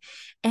bombing.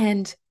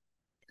 And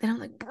then I'm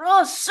like,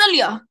 bro,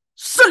 Celia,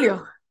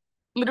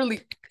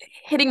 literally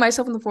hitting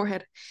myself in the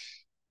forehead.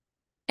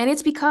 And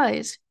it's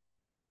because,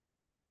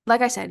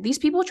 like I said, these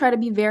people try to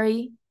be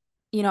very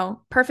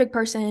perfect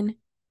person.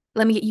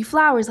 Let me get you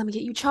flowers. Let me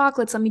get you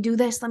chocolates. Let me do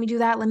this. Let me do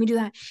that. Let me do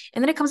that.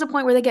 And then it comes a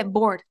point where they get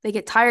bored. They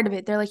get tired of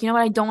it. They're like, you know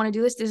what? I don't want to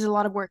do this. This is a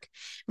lot of work.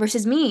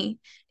 Versus me,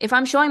 if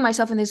I'm showing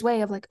myself in this way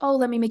of like, oh,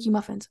 let me make you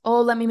muffins.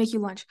 Oh, let me make you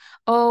lunch.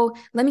 Oh,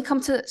 let me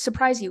come to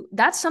surprise you.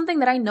 That's something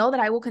that I know that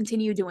I will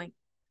continue doing.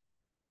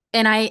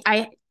 And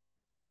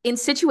in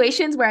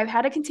situations where I've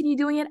had to continue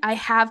doing it, I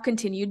have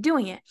continued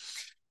doing it.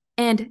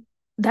 And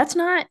that's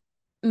not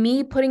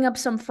me putting up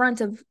some front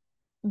of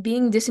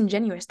being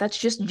disingenuous. That's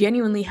just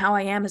genuinely how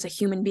I am as a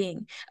human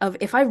being. Of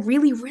if I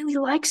really, really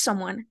like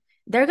someone,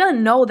 they're gonna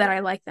know that I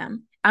like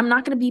them. I'm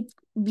not gonna be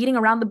beating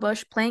around the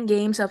bush, playing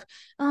games of,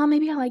 oh,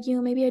 maybe I like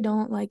you, maybe I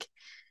don't. Like,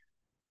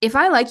 if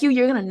I like you,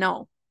 you're gonna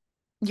know.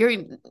 You're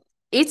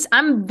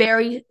I'm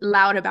very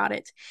loud about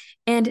it.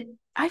 And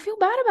I feel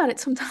bad about it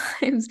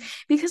sometimes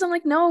because I'm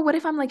like, no, what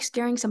if I'm like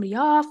scaring somebody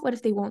off? What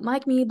if they won't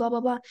like me? Blah,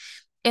 blah, blah.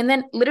 And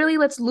then literally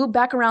let's loop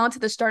back around to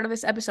the start of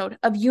this episode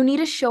of you need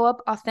to show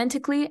up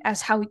authentically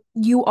as how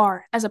you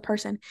are as a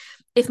person.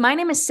 If my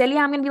name is Celia,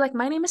 I'm going to be like,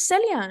 my name is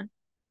Celia.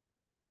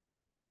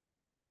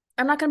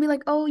 I'm not going to be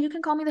like, oh, you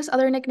can call me this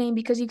other nickname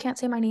because you can't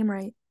say my name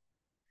right.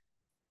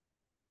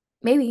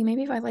 Maybe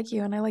if I like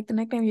you and I like the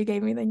nickname you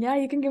gave me, then yeah,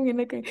 you can give me a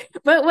nickname.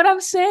 But what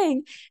I'm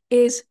saying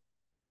is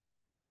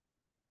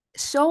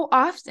so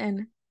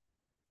often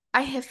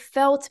I have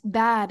felt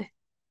bad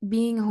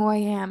being who I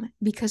am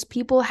because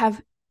people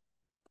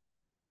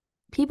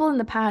in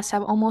the past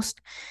have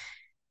almost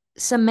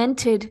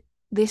cemented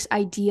this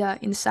idea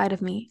inside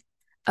of me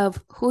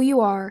of who you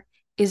are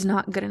is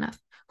not good enough.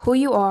 Who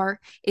you are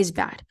is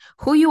bad.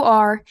 Who you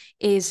are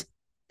is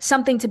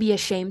something to be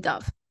ashamed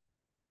of.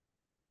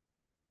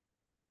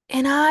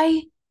 And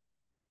I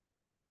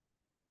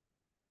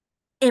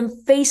am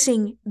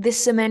facing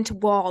this cement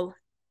wall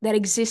that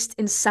exists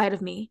inside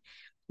of me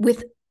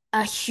with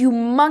a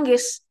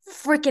humongous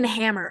freaking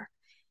hammer.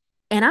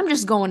 And I'm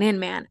just going in,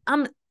 man.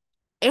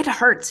 It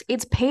hurts.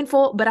 It's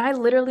painful, but I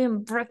literally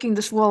am breaking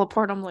this wall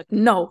apart. I'm like,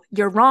 no,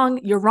 you're wrong.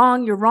 You're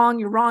wrong. You're wrong.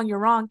 You're wrong. You're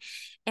wrong.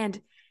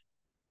 And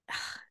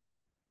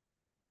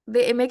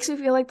it makes me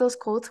feel like those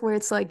quotes where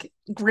it's like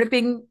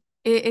gripping.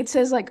 It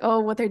says like, oh,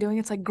 what they're doing.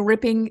 It's like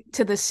gripping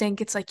to the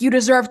sink. It's like, you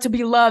deserve to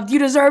be loved. You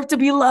deserve to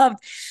be loved.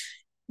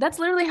 That's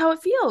literally how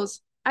it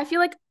feels. I feel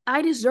like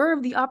I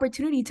deserve the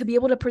opportunity to be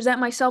able to present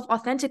myself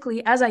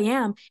authentically as I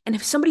am. And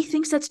if somebody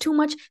thinks that's too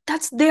much,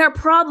 that's their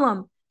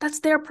problem.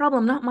 That's their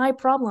problem, not my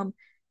problem.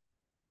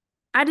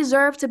 I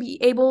deserve to be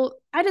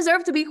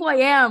who I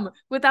am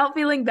without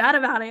feeling bad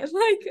about it.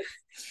 Like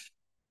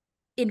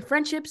in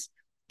friendships,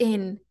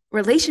 in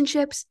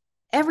relationships,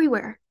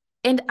 everywhere.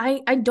 And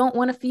I don't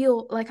want to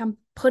feel like I'm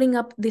putting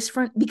up this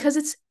front because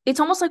it's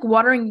almost like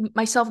watering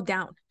myself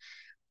down.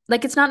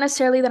 Like it's not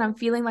necessarily that I'm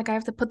feeling like I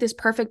have to put this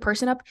perfect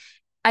person up.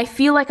 I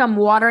feel like I'm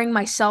watering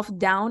myself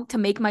down to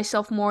make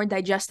myself more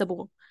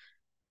digestible.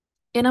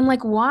 And I'm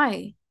like,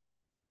 why?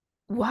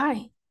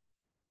 Why?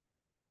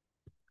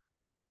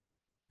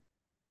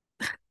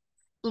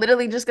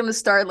 Literally just gonna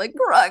start like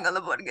crying on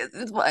the podcast.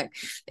 It's fine.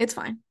 It's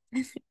fine.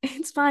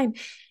 It's fine.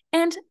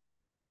 And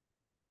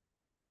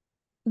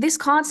this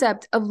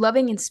concept of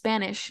loving in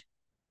Spanish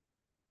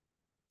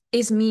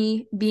is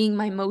me being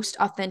my most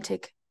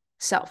authentic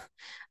self.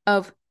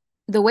 Of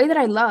the way that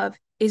I love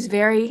is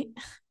very,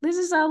 this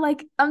is how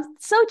like, I'm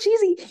so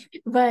cheesy,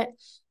 but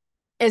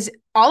as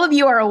all of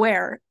you are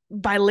aware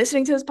by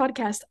listening to this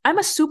podcast, I'm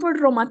a super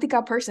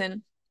romantica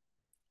person.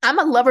 I'm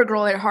a lover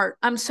girl at heart.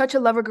 I'm such a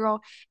lover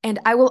girl, and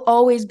I will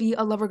always be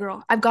a lover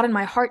girl. I've gotten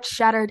my heart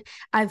shattered.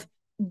 I've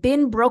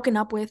been broken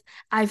up with.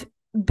 I've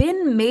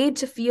been made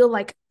to feel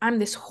like I'm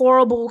this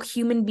horrible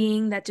human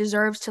being that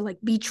deserves to like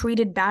be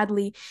treated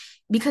badly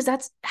because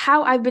that's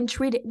how I've been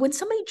treated. When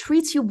somebody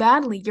treats you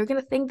badly, you're going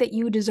to think that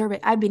you deserve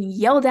it. I've been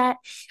yelled at.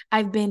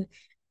 I've been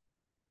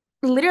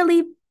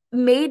literally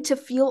made to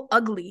feel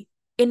ugly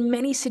in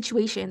many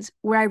situations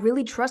where I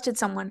really trusted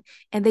someone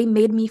and they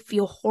made me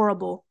feel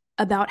horrible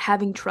about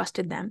having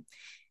trusted them.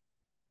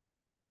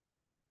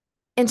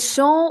 And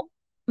so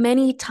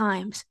many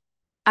times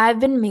I've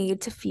been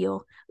made to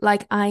feel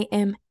like I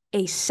am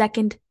a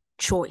second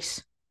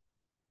choice.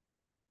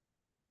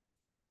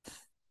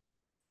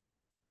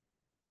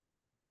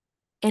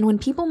 And when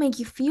people make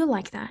you feel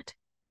like that,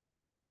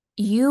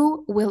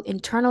 you will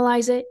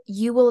internalize it,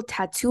 you will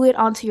tattoo it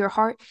onto your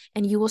heart,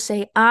 and you will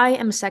say, I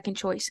am a second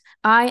choice.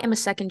 I am a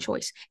second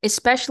choice,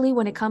 especially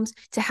when it comes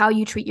to how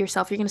you treat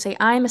yourself. You're going to say,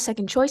 I am a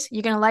second choice.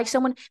 You're going to like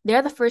someone.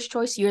 They're the first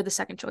choice. You're the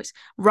second choice.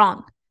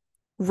 Wrong.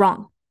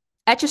 Wrong.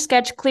 Etch a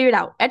sketch, clear it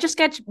out. Etch a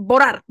sketch,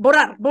 borrar,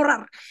 borrar,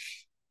 borrar.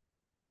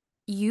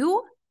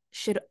 You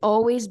should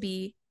always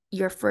be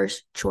your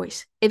first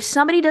choice. If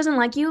somebody doesn't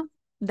like you,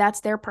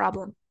 that's their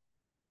problem.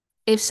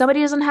 If somebody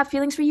doesn't have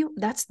feelings for you,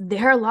 that's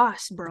their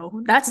loss,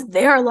 bro. That's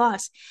their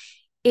loss.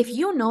 If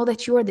you know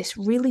that you are this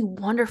really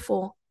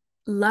wonderful,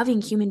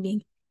 loving human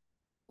being,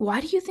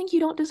 why do you think you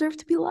don't deserve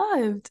to be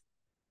loved?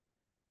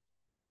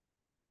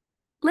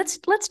 Let's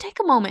take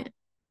a moment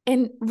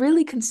and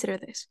really consider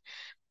this.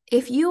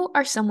 If you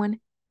are someone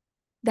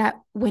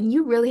that when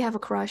you really have a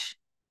crush,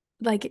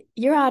 Like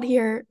you're out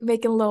here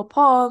making little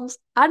poems.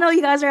 I know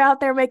you guys are out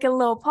there making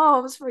little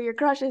poems for your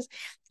crushes.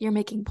 You're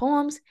making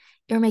poems,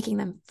 you're making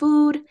them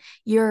food,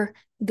 you're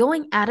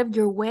going out of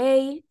your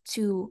way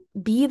to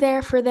be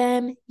there for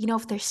them. You know,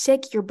 if they're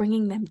sick, you're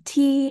bringing them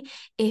tea.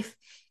 If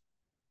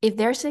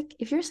they're sick,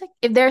 if you're sick,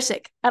 if they're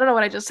sick, I don't know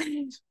what I just said.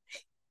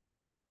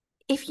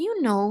 If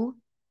you know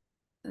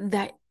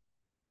that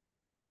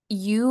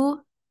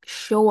you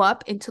show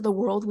up into the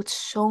world with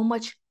so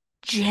much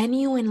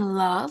genuine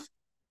love,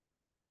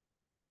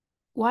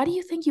 why do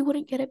you think you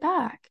wouldn't get it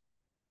back?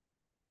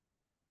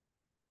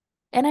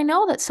 And I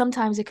know that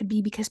sometimes it could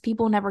be because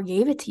people never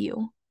gave it to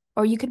you.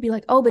 Or you could be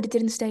like, oh, but it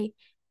didn't stay.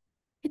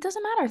 It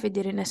doesn't matter if it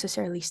didn't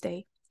necessarily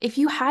stay. If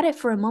you had it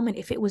for a moment,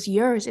 if it was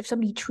yours, if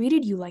somebody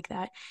treated you like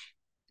that,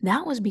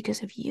 that was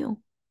because of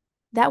you.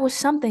 That was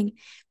something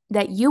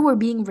that you were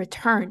being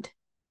returned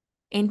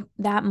in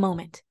that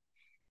moment.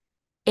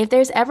 If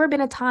there's ever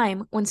been a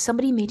time when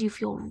somebody made you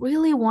feel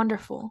really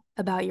wonderful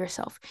about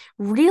yourself,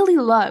 really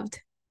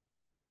loved,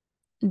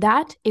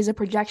 that is a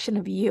projection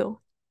of you.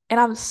 And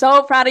I'm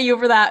so proud of you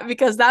for that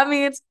because that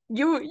means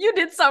you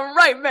did something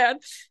right, man.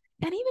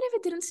 And even if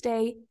it didn't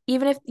stay,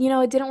 even if,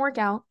 it didn't work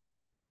out,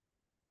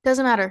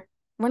 doesn't matter.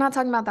 We're not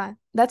talking about that.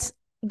 That's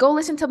go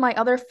listen to my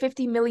other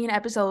 50 million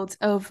episodes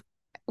of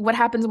what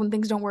happens when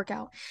things don't work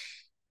out.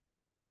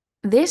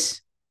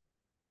 This,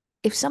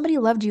 if somebody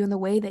loved you in the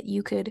way that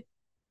you could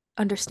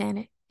understand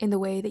it, in the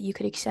way that you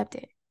could accept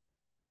it,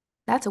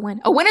 that's a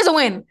win. A win is a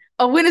win.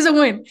 A win is a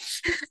win.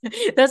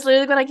 That's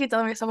literally what I keep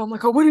telling myself. I'm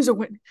like, a win is a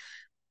win.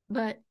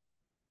 But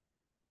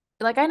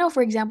like I know,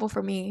 for example,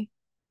 for me,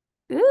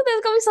 this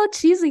is gonna be so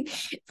cheesy.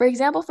 For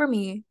example, for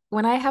me,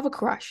 when I have a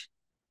crush,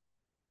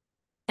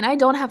 and I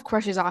don't have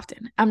crushes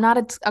often. I'm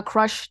not a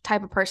crush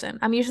type of person.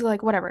 I'm usually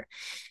like, whatever.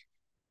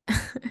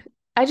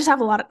 I just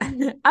have a lot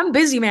of I'm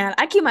busy, man.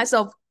 I'm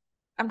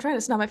trying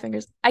to snap my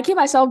fingers. I keep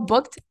myself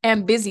booked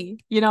and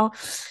busy.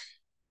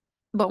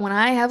 But when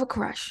I have a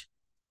crush,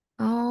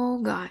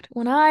 oh God,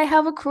 when I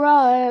have a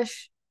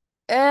crush,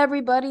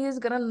 everybody is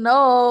gonna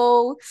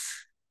know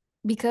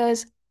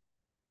because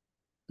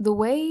the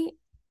way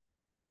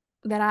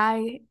that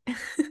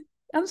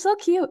I'm so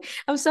cute.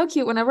 I'm so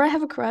cute. Whenever I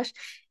have a crush,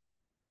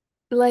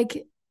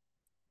 like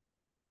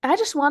I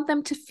just want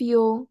them to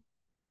feel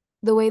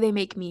the way they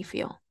make me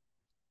feel.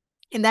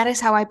 And that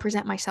is how I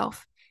present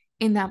myself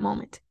in that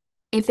moment.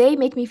 If they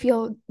make me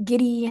feel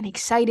giddy and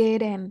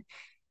excited and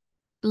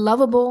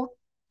lovable,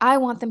 I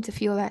want them to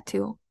feel that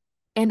too.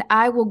 And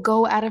I will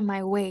go out of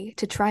my way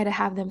to try to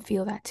have them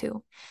feel that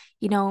too.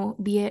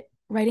 Be it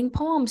writing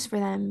poems for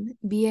them,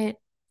 be it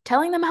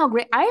telling them how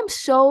great I am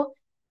so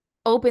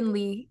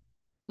openly,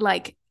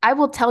 like I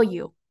will tell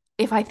you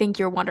if I think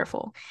you're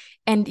wonderful.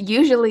 And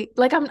usually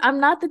like I'm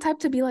not the type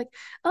to be like,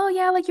 "Oh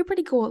yeah, like you're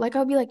pretty cool." Like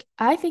I'll be like,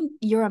 "I think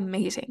you're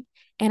amazing."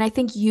 And I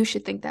think you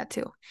should think that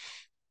too.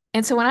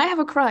 And so when I have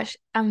a crush,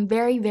 I'm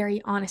very,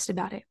 very honest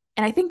about it.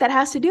 And I think that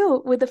has to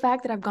do with the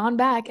fact that I've gone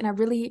back and I've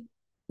really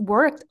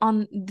worked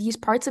on these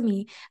parts of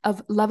me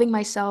of loving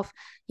myself,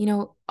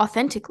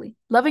 authentically,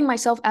 loving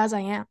myself as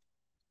I am,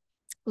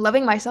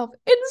 loving myself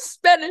in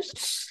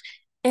Spanish.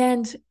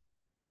 And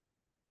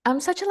I'm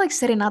such a like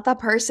serenata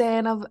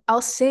person of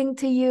I'll sing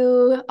to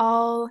you,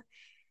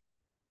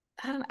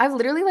 I've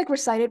literally like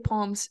recited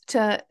poems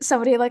to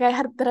somebody like I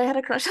had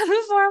a crush on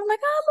before. I'm like,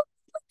 oh, look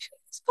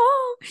this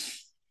poem.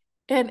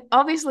 And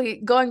obviously,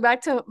 going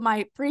back to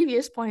my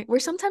previous point, where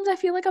sometimes I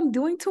feel like I'm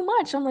doing too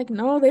much. I'm like,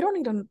 no, they don't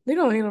need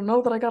to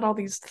know that I got all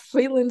these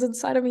feelings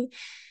inside of me.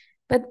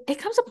 But it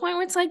comes a point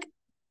where it's like,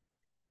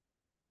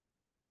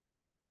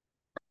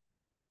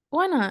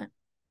 why not?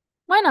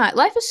 Why not?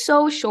 Life is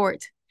so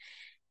short.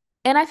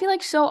 And I feel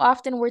like so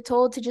often we're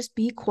told to just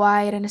be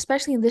quiet. And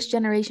especially in this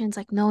generation, it's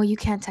like, no, you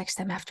can't text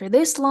them after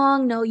this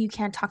long. No, you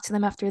can't talk to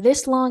them after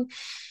this long.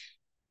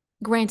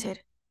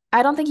 Granted,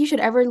 I don't think you should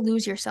ever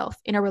lose yourself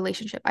in a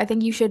relationship. I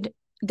think you should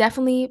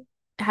definitely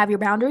have your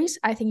boundaries.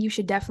 I think you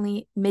should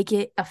definitely make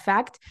it a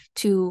fact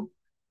to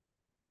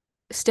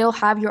still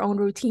have your own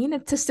routine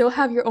and to still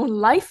have your own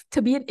life,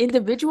 to be an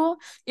individual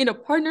in a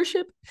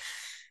partnership.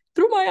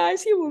 Through my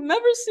eyes, he will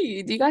never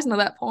see. Do you guys know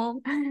that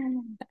poem?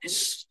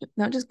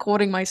 Not just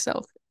quoting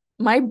myself.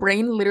 My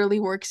brain literally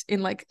works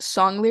in like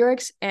song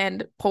lyrics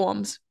and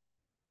poems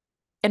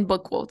and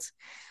book quotes.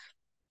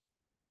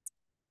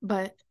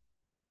 But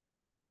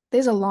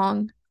there's a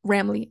long,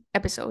 rambly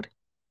episode.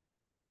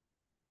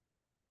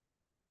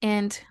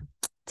 And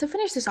to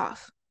finish this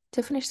off,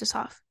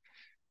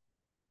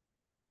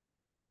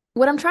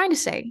 what I'm trying to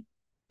say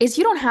is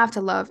you don't have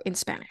to love in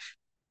Spanish.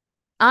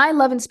 I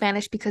love in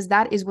Spanish because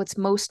that is what's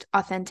most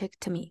authentic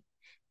to me.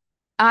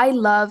 I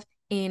love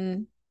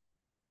in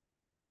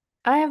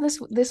I have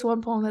this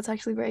one poem that's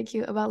actually very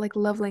cute about like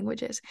love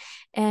languages.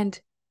 And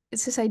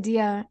it's this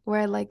idea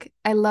where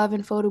I love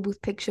in photo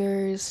booth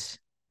pictures,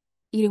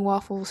 eating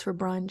waffles for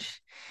brunch.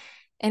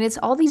 And it's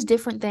all these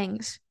different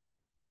things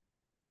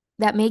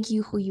that make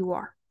you who you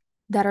are,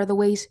 that are the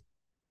ways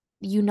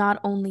you not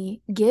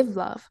only give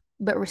love,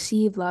 but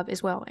receive love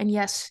as well. And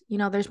yes,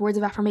 there's words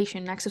of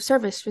affirmation, acts of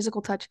service,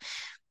 physical touch.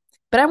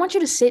 But I want you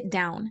to sit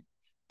down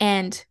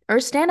or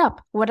stand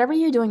up, whatever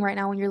you're doing right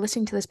now when you're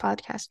listening to this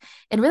podcast,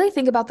 and really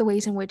think about the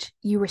ways in which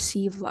you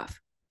receive love.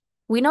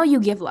 We know you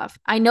give love.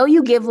 I know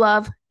you give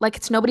love like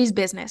it's nobody's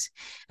business.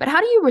 But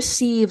how do you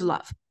receive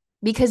love?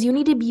 Because you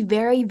need to be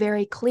very,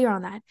 very clear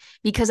on that.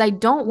 Because I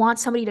don't want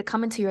somebody to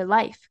come into your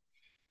life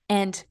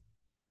and,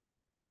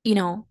 you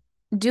know,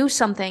 do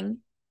something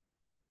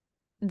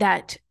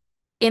that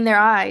in their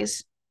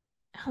eyes,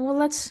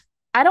 well,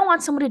 I don't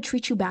want someone to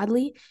treat you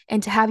badly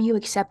and to have you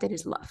accept it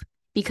as love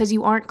because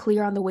you aren't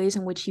clear on the ways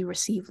in which you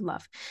receive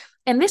love.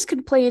 And this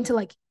could play into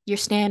like your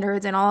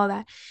standards and all of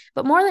that.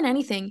 But more than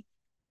anything,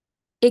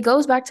 it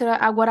goes back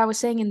to what I was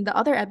saying in the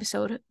other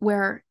episode,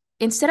 where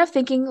instead of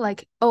thinking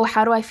like, oh,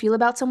 how do I feel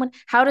about someone?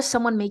 How does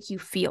someone make you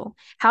feel?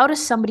 How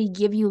does somebody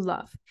give you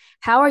love?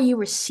 How are you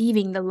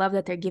receiving the love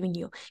that they're giving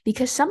you?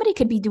 Because somebody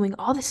could be doing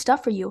all this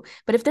stuff for you,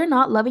 but if they're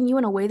not loving you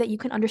in a way that you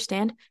can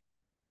understand,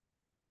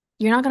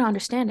 you're not going to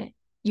understand it.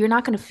 You're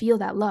not going to feel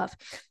that love.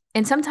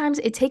 And sometimes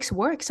it takes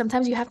work.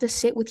 Sometimes you have to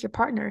sit with your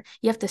partner.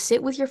 You have to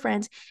sit with your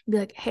friends and be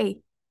like, hey,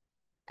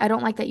 I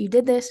don't like that you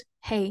did this.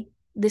 Hey,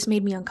 this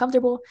made me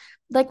uncomfortable.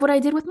 Like what I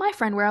did with my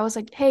friend, where I was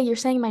like, hey, you're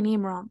saying my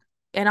name wrong.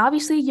 And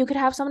obviously, you could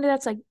have somebody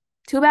that's like,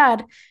 too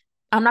bad.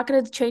 I'm not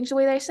going to change the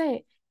way they say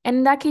it. And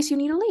in that case, you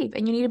need to leave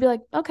and you need to be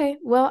like, okay,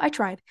 well, I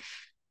tried.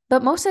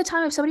 But most of the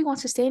time, if somebody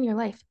wants to stay in your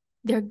life,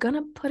 they're going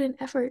to put an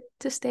effort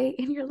to stay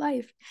in your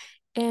life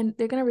and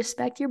they're going to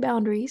respect your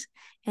boundaries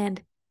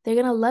and they're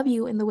going to love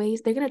you in the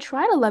ways, they're going to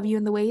try to love you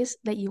in the ways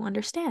that you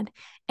understand.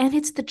 And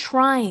it's the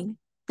trying.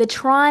 The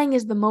trying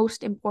is the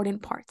most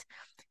important part.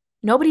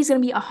 Nobody's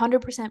going to be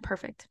 100%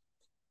 perfect.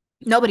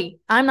 Nobody.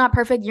 I'm not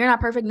perfect. You're not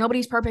perfect.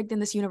 Nobody's perfect in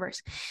this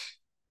universe.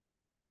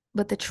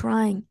 But the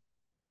trying,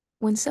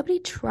 when somebody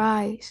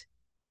tries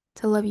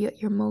to love you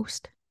at your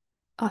most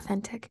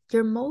authentic,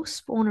 your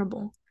most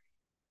vulnerable,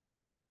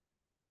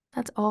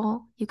 that's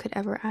all you could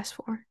ever ask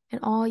for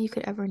and all you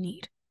could ever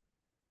need.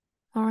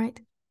 All right.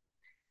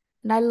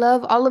 And I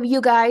love all of you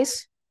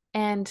guys.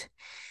 And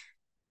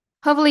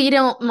hopefully you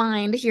don't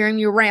mind hearing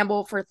me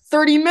ramble for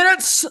 30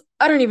 minutes.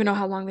 I don't even know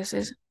how long this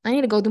is. I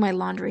need to go do my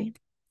laundry.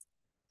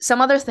 Some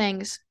other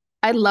things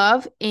I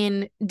love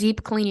in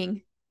deep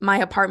cleaning my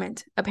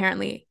apartment,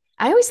 apparently.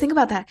 I always think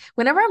about that.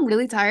 Whenever I'm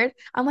really tired,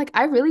 I'm like,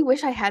 I really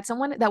wish I had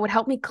someone that would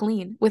help me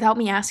clean without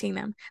me asking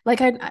them.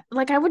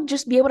 I would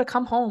just be able to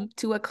come home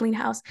to a clean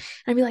house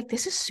and I'd be like,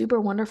 this is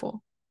super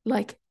wonderful.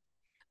 Like,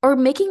 or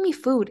making me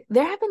food.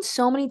 There have been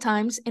so many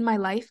times in my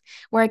life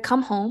where I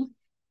come home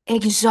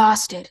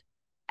exhausted,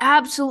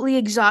 absolutely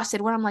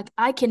exhausted, where I'm like,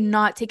 I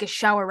cannot take a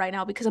shower right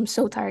now because I'm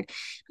so tired.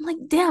 I'm like,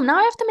 damn, now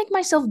I have to make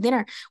myself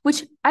dinner,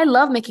 which I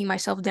love making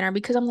myself dinner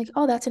because I'm like,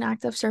 oh, that's an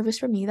act of service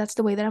for me. That's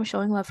the way that I'm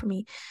showing love for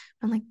me.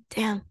 I'm like,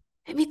 damn,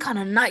 it'd be kind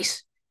of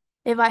nice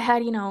if I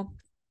had,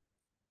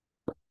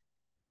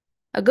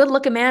 a good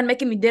looking man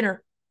making me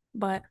dinner.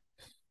 But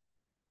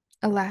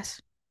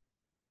alas,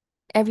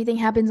 everything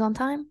happens on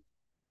time.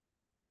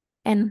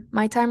 And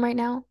my time right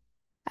now,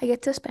 I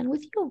get to spend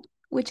with you,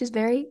 which is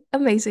very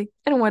amazing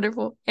and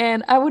wonderful.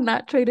 And I would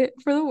not trade it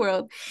for the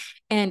world.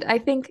 And I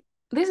think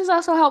this is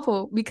also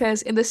helpful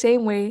because in the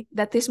same way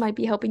that this might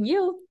be helping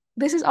you,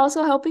 this is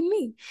also helping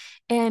me.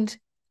 And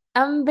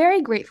I'm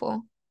very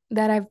grateful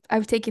that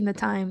I've taken the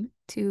time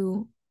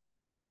to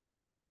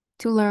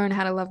learn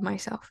how to love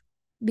myself.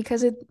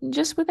 Because it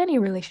just with any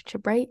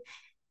relationship, right?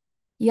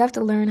 You have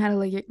to learn how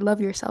to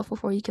love yourself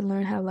before you can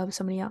learn how to love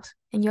somebody else.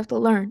 And you have to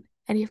learn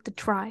and you have to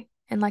try.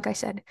 And like I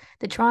said,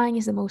 the trying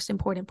is the most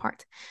important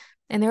part.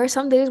 And there are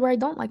some days where I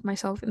don't like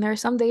myself. And there are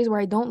some days where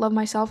I don't love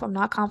myself. I'm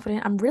not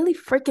confident. I'm really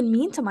freaking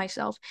mean to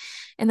myself.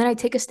 And then I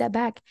take a step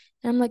back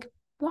and I'm like,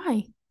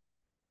 why?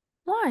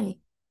 Why?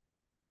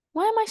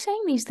 Why am I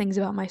saying these things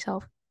about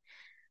myself?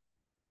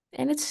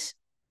 And it's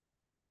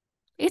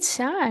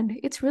sad.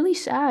 It's really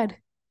sad.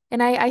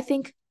 And I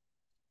think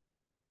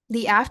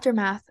the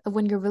aftermath of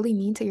when you're really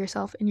mean to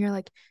yourself and you're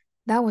like,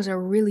 that was a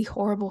really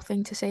horrible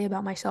thing to say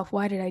about myself.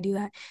 Why did I do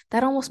that?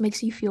 That almost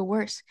makes you feel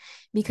worse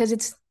because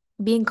it's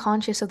being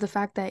conscious of the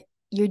fact that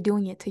you're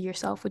doing it to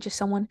yourself, which is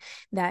someone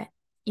that,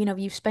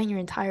 you've spent your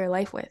entire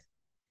life with.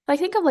 Like,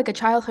 think of like a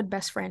childhood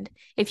best friend.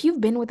 If you've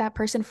been with that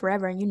person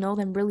forever and you know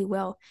them really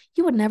well,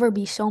 you would never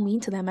be so mean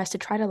to them as to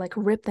try to like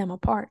rip them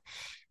apart.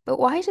 But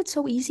why is it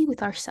so easy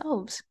with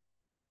ourselves?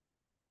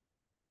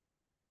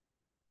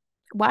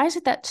 Why is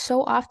it that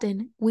so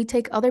often we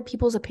take other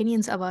people's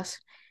opinions of us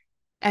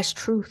as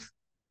truth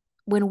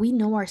when we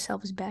know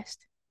ourselves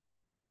best?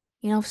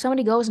 If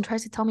somebody goes and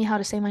tries to tell me how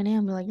to say my name,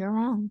 I'm like, you're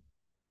wrong.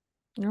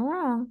 You're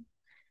wrong.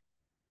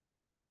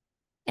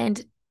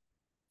 And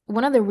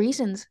one of the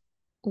reasons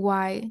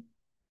why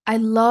I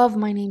love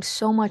my name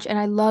so much and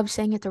I love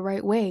saying it the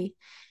right way,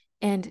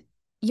 and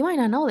you might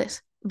not know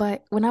this,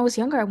 but when I was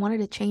younger, I wanted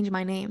to change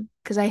my name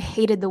because I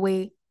hated the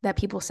way that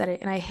people said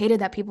it and I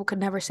hated that people could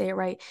never say it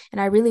right.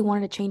 And I really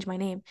wanted to change my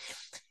name.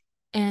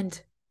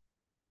 And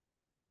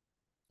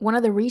one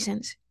of the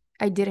reasons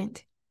I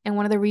didn't, and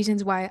one of the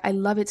reasons why I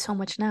love it so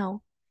much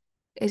now,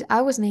 is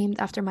I was named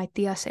after my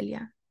tia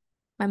Celia,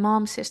 my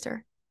mom's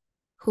sister,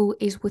 who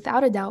is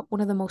without a doubt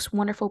one of the most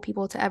wonderful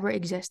people to ever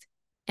exist.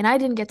 And I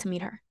didn't get to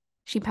meet her.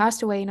 She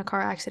passed away in a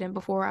car accident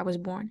before I was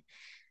born.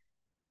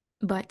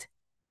 But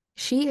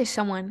she is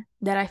someone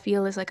that I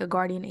feel is like a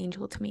guardian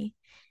angel to me.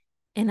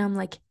 And I'm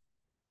like,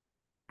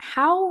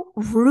 how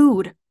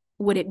rude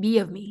would it be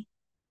of me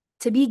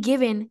to be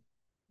given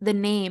the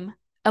name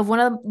of one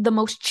of the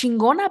most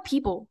chingona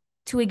people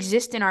to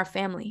exist in our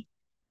family,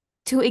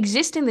 to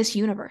exist in this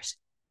universe?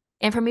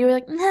 And for me, we're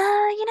like, nah,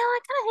 I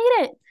kind of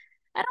hate it.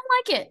 I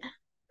don't like it.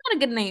 Not a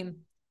good name.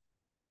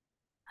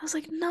 I was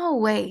like, no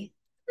way.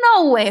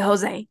 No way,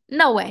 Jose.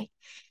 No way.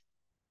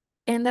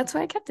 And that's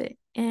why I kept it.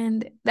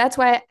 And that's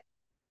why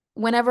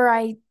whenever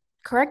I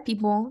correct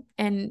people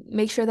and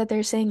make sure that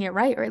they're saying it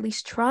right, or at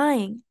least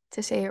trying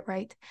to say it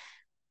right,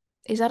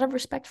 is out of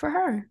respect for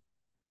her.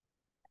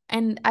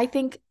 And I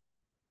think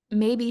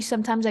maybe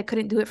sometimes I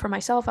couldn't do it for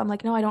myself. I'm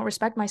like, no, I don't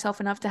respect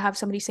myself enough to have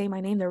somebody say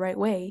my name the right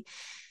way.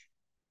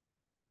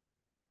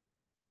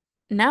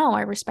 Now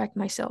I respect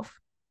myself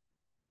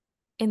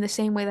in the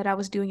same way that I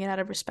was doing it out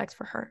of respect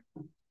for her.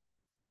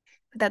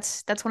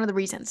 That's one of the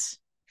reasons.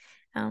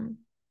 Um,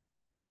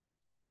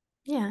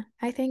 yeah,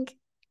 I think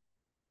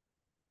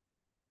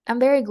I'm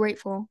very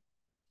grateful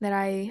that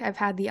I've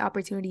had the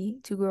opportunity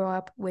to grow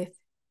up with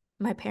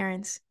my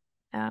parents,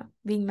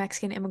 being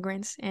Mexican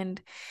immigrants,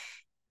 and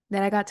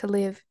that I got to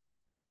live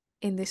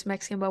in this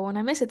Mexican bubble. And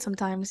I miss it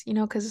sometimes,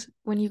 because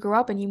when you grow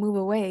up and you move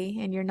away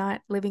and you're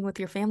not living with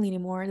your family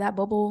anymore, that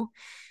bubble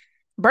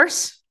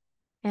bursts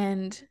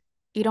and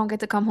you don't get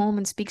to come home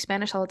and speak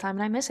Spanish all the time.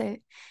 And I miss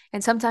it.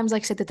 And sometimes,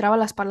 like, se te traba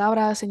las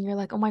palabras and you're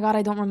like, oh my God,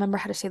 I don't remember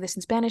how to say this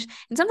in Spanish.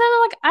 And sometimes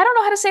I'm like, I don't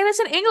know how to say this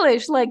in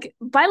English. Like,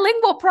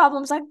 bilingual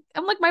problems. I'm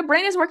like, my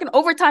brain is working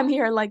overtime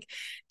here, like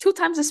 2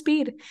 times the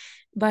speed.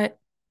 But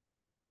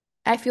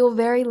I feel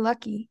very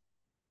lucky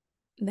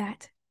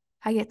that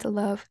I get to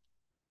love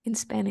in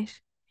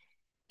Spanish.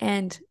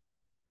 And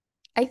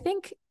I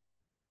think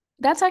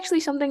that's actually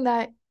something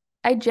that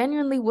I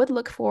genuinely would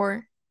look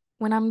for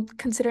when I'm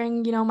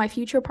considering, my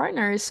future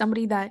partner is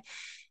somebody that,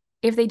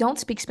 if they don't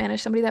speak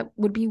Spanish, somebody that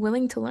would be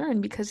willing to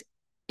learn, because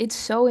it's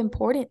so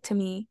important to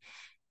me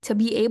to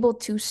be able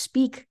to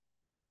speak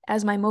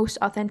as my most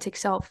authentic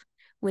self,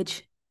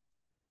 which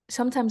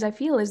sometimes I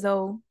feel as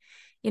though,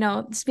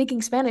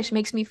 speaking Spanish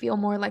makes me feel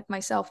more like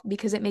myself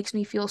because it makes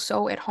me feel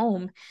so at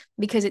home,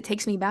 because it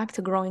takes me back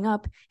to growing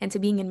up and to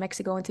being in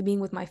Mexico and to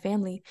being with my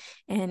family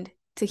and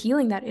to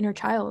healing that inner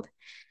child.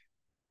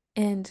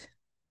 And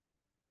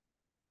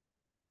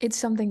it's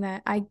something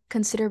that I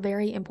consider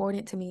very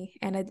important to me.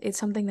 And it's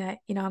something that,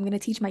 I'm going to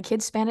teach my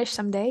kids Spanish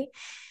someday.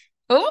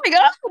 Oh my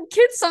God,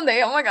 kids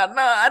someday. Oh my God,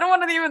 no, I don't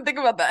want to even think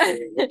about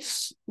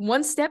that.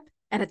 One step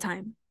at a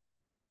time.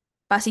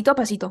 Pasito a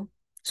pasito.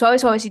 Suave,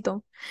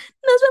 suavecito.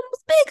 Nos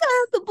vamos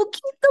pegando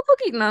poquito a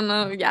poquito. No,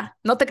 no, ya.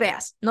 No te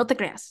creas. No te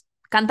creas.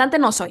 Cantante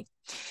no soy.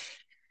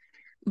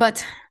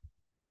 But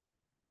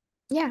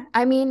yeah,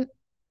 I mean,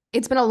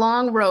 it's been a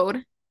long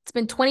road. It's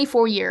been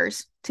 24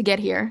 years to get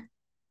here.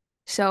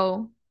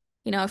 So,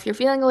 if you're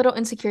feeling a little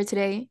insecure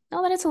today,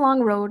 know that it's a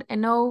long road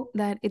and know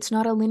that it's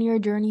not a linear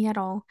journey at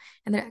all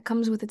and that it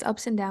comes with its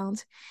ups and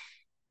downs.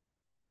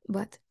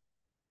 But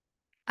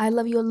I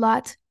love you a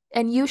lot,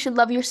 and you should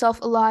love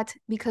yourself a lot,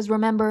 because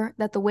remember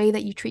that the way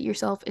that you treat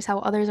yourself is how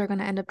others are going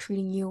to end up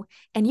treating you.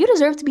 And you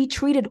deserve to be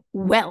treated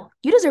well.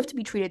 You deserve to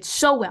be treated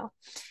so well.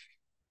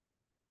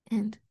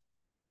 And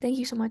thank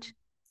you so much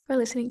for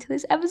listening to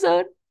this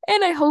episode.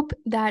 And I hope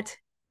that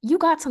you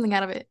got something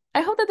out of it.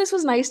 I hope that this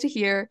was nice to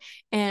hear.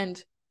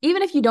 And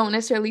even if you don't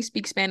necessarily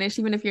speak Spanish,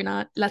 even if you're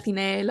not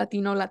Latine,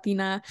 Latino,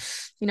 Latina,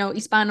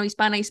 Hispano,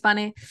 Hispana,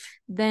 Hispane,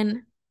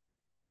 then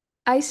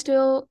I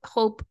still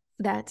hope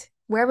that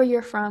wherever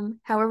you're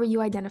from, however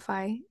you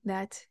identify,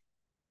 that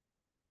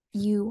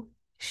you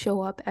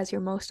show up as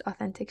your most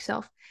authentic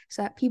self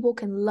so that people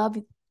can love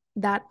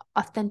that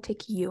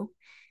authentic you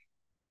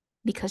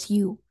because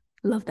you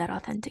love that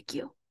authentic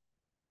you.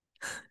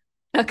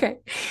 Okay.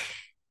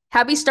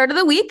 Happy start of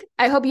the week.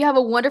 I hope you have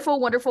a wonderful,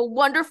 wonderful,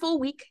 wonderful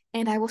week,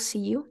 and I will see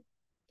you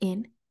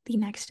in the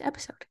next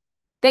episode.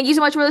 Thank you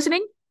so much for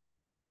listening.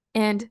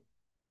 And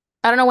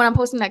I don't know when I'm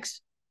posting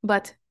next,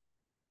 but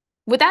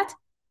with that,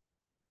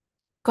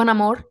 con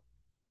amor,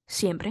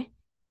 siempre,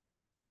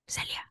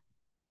 Celia.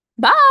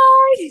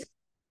 Bye.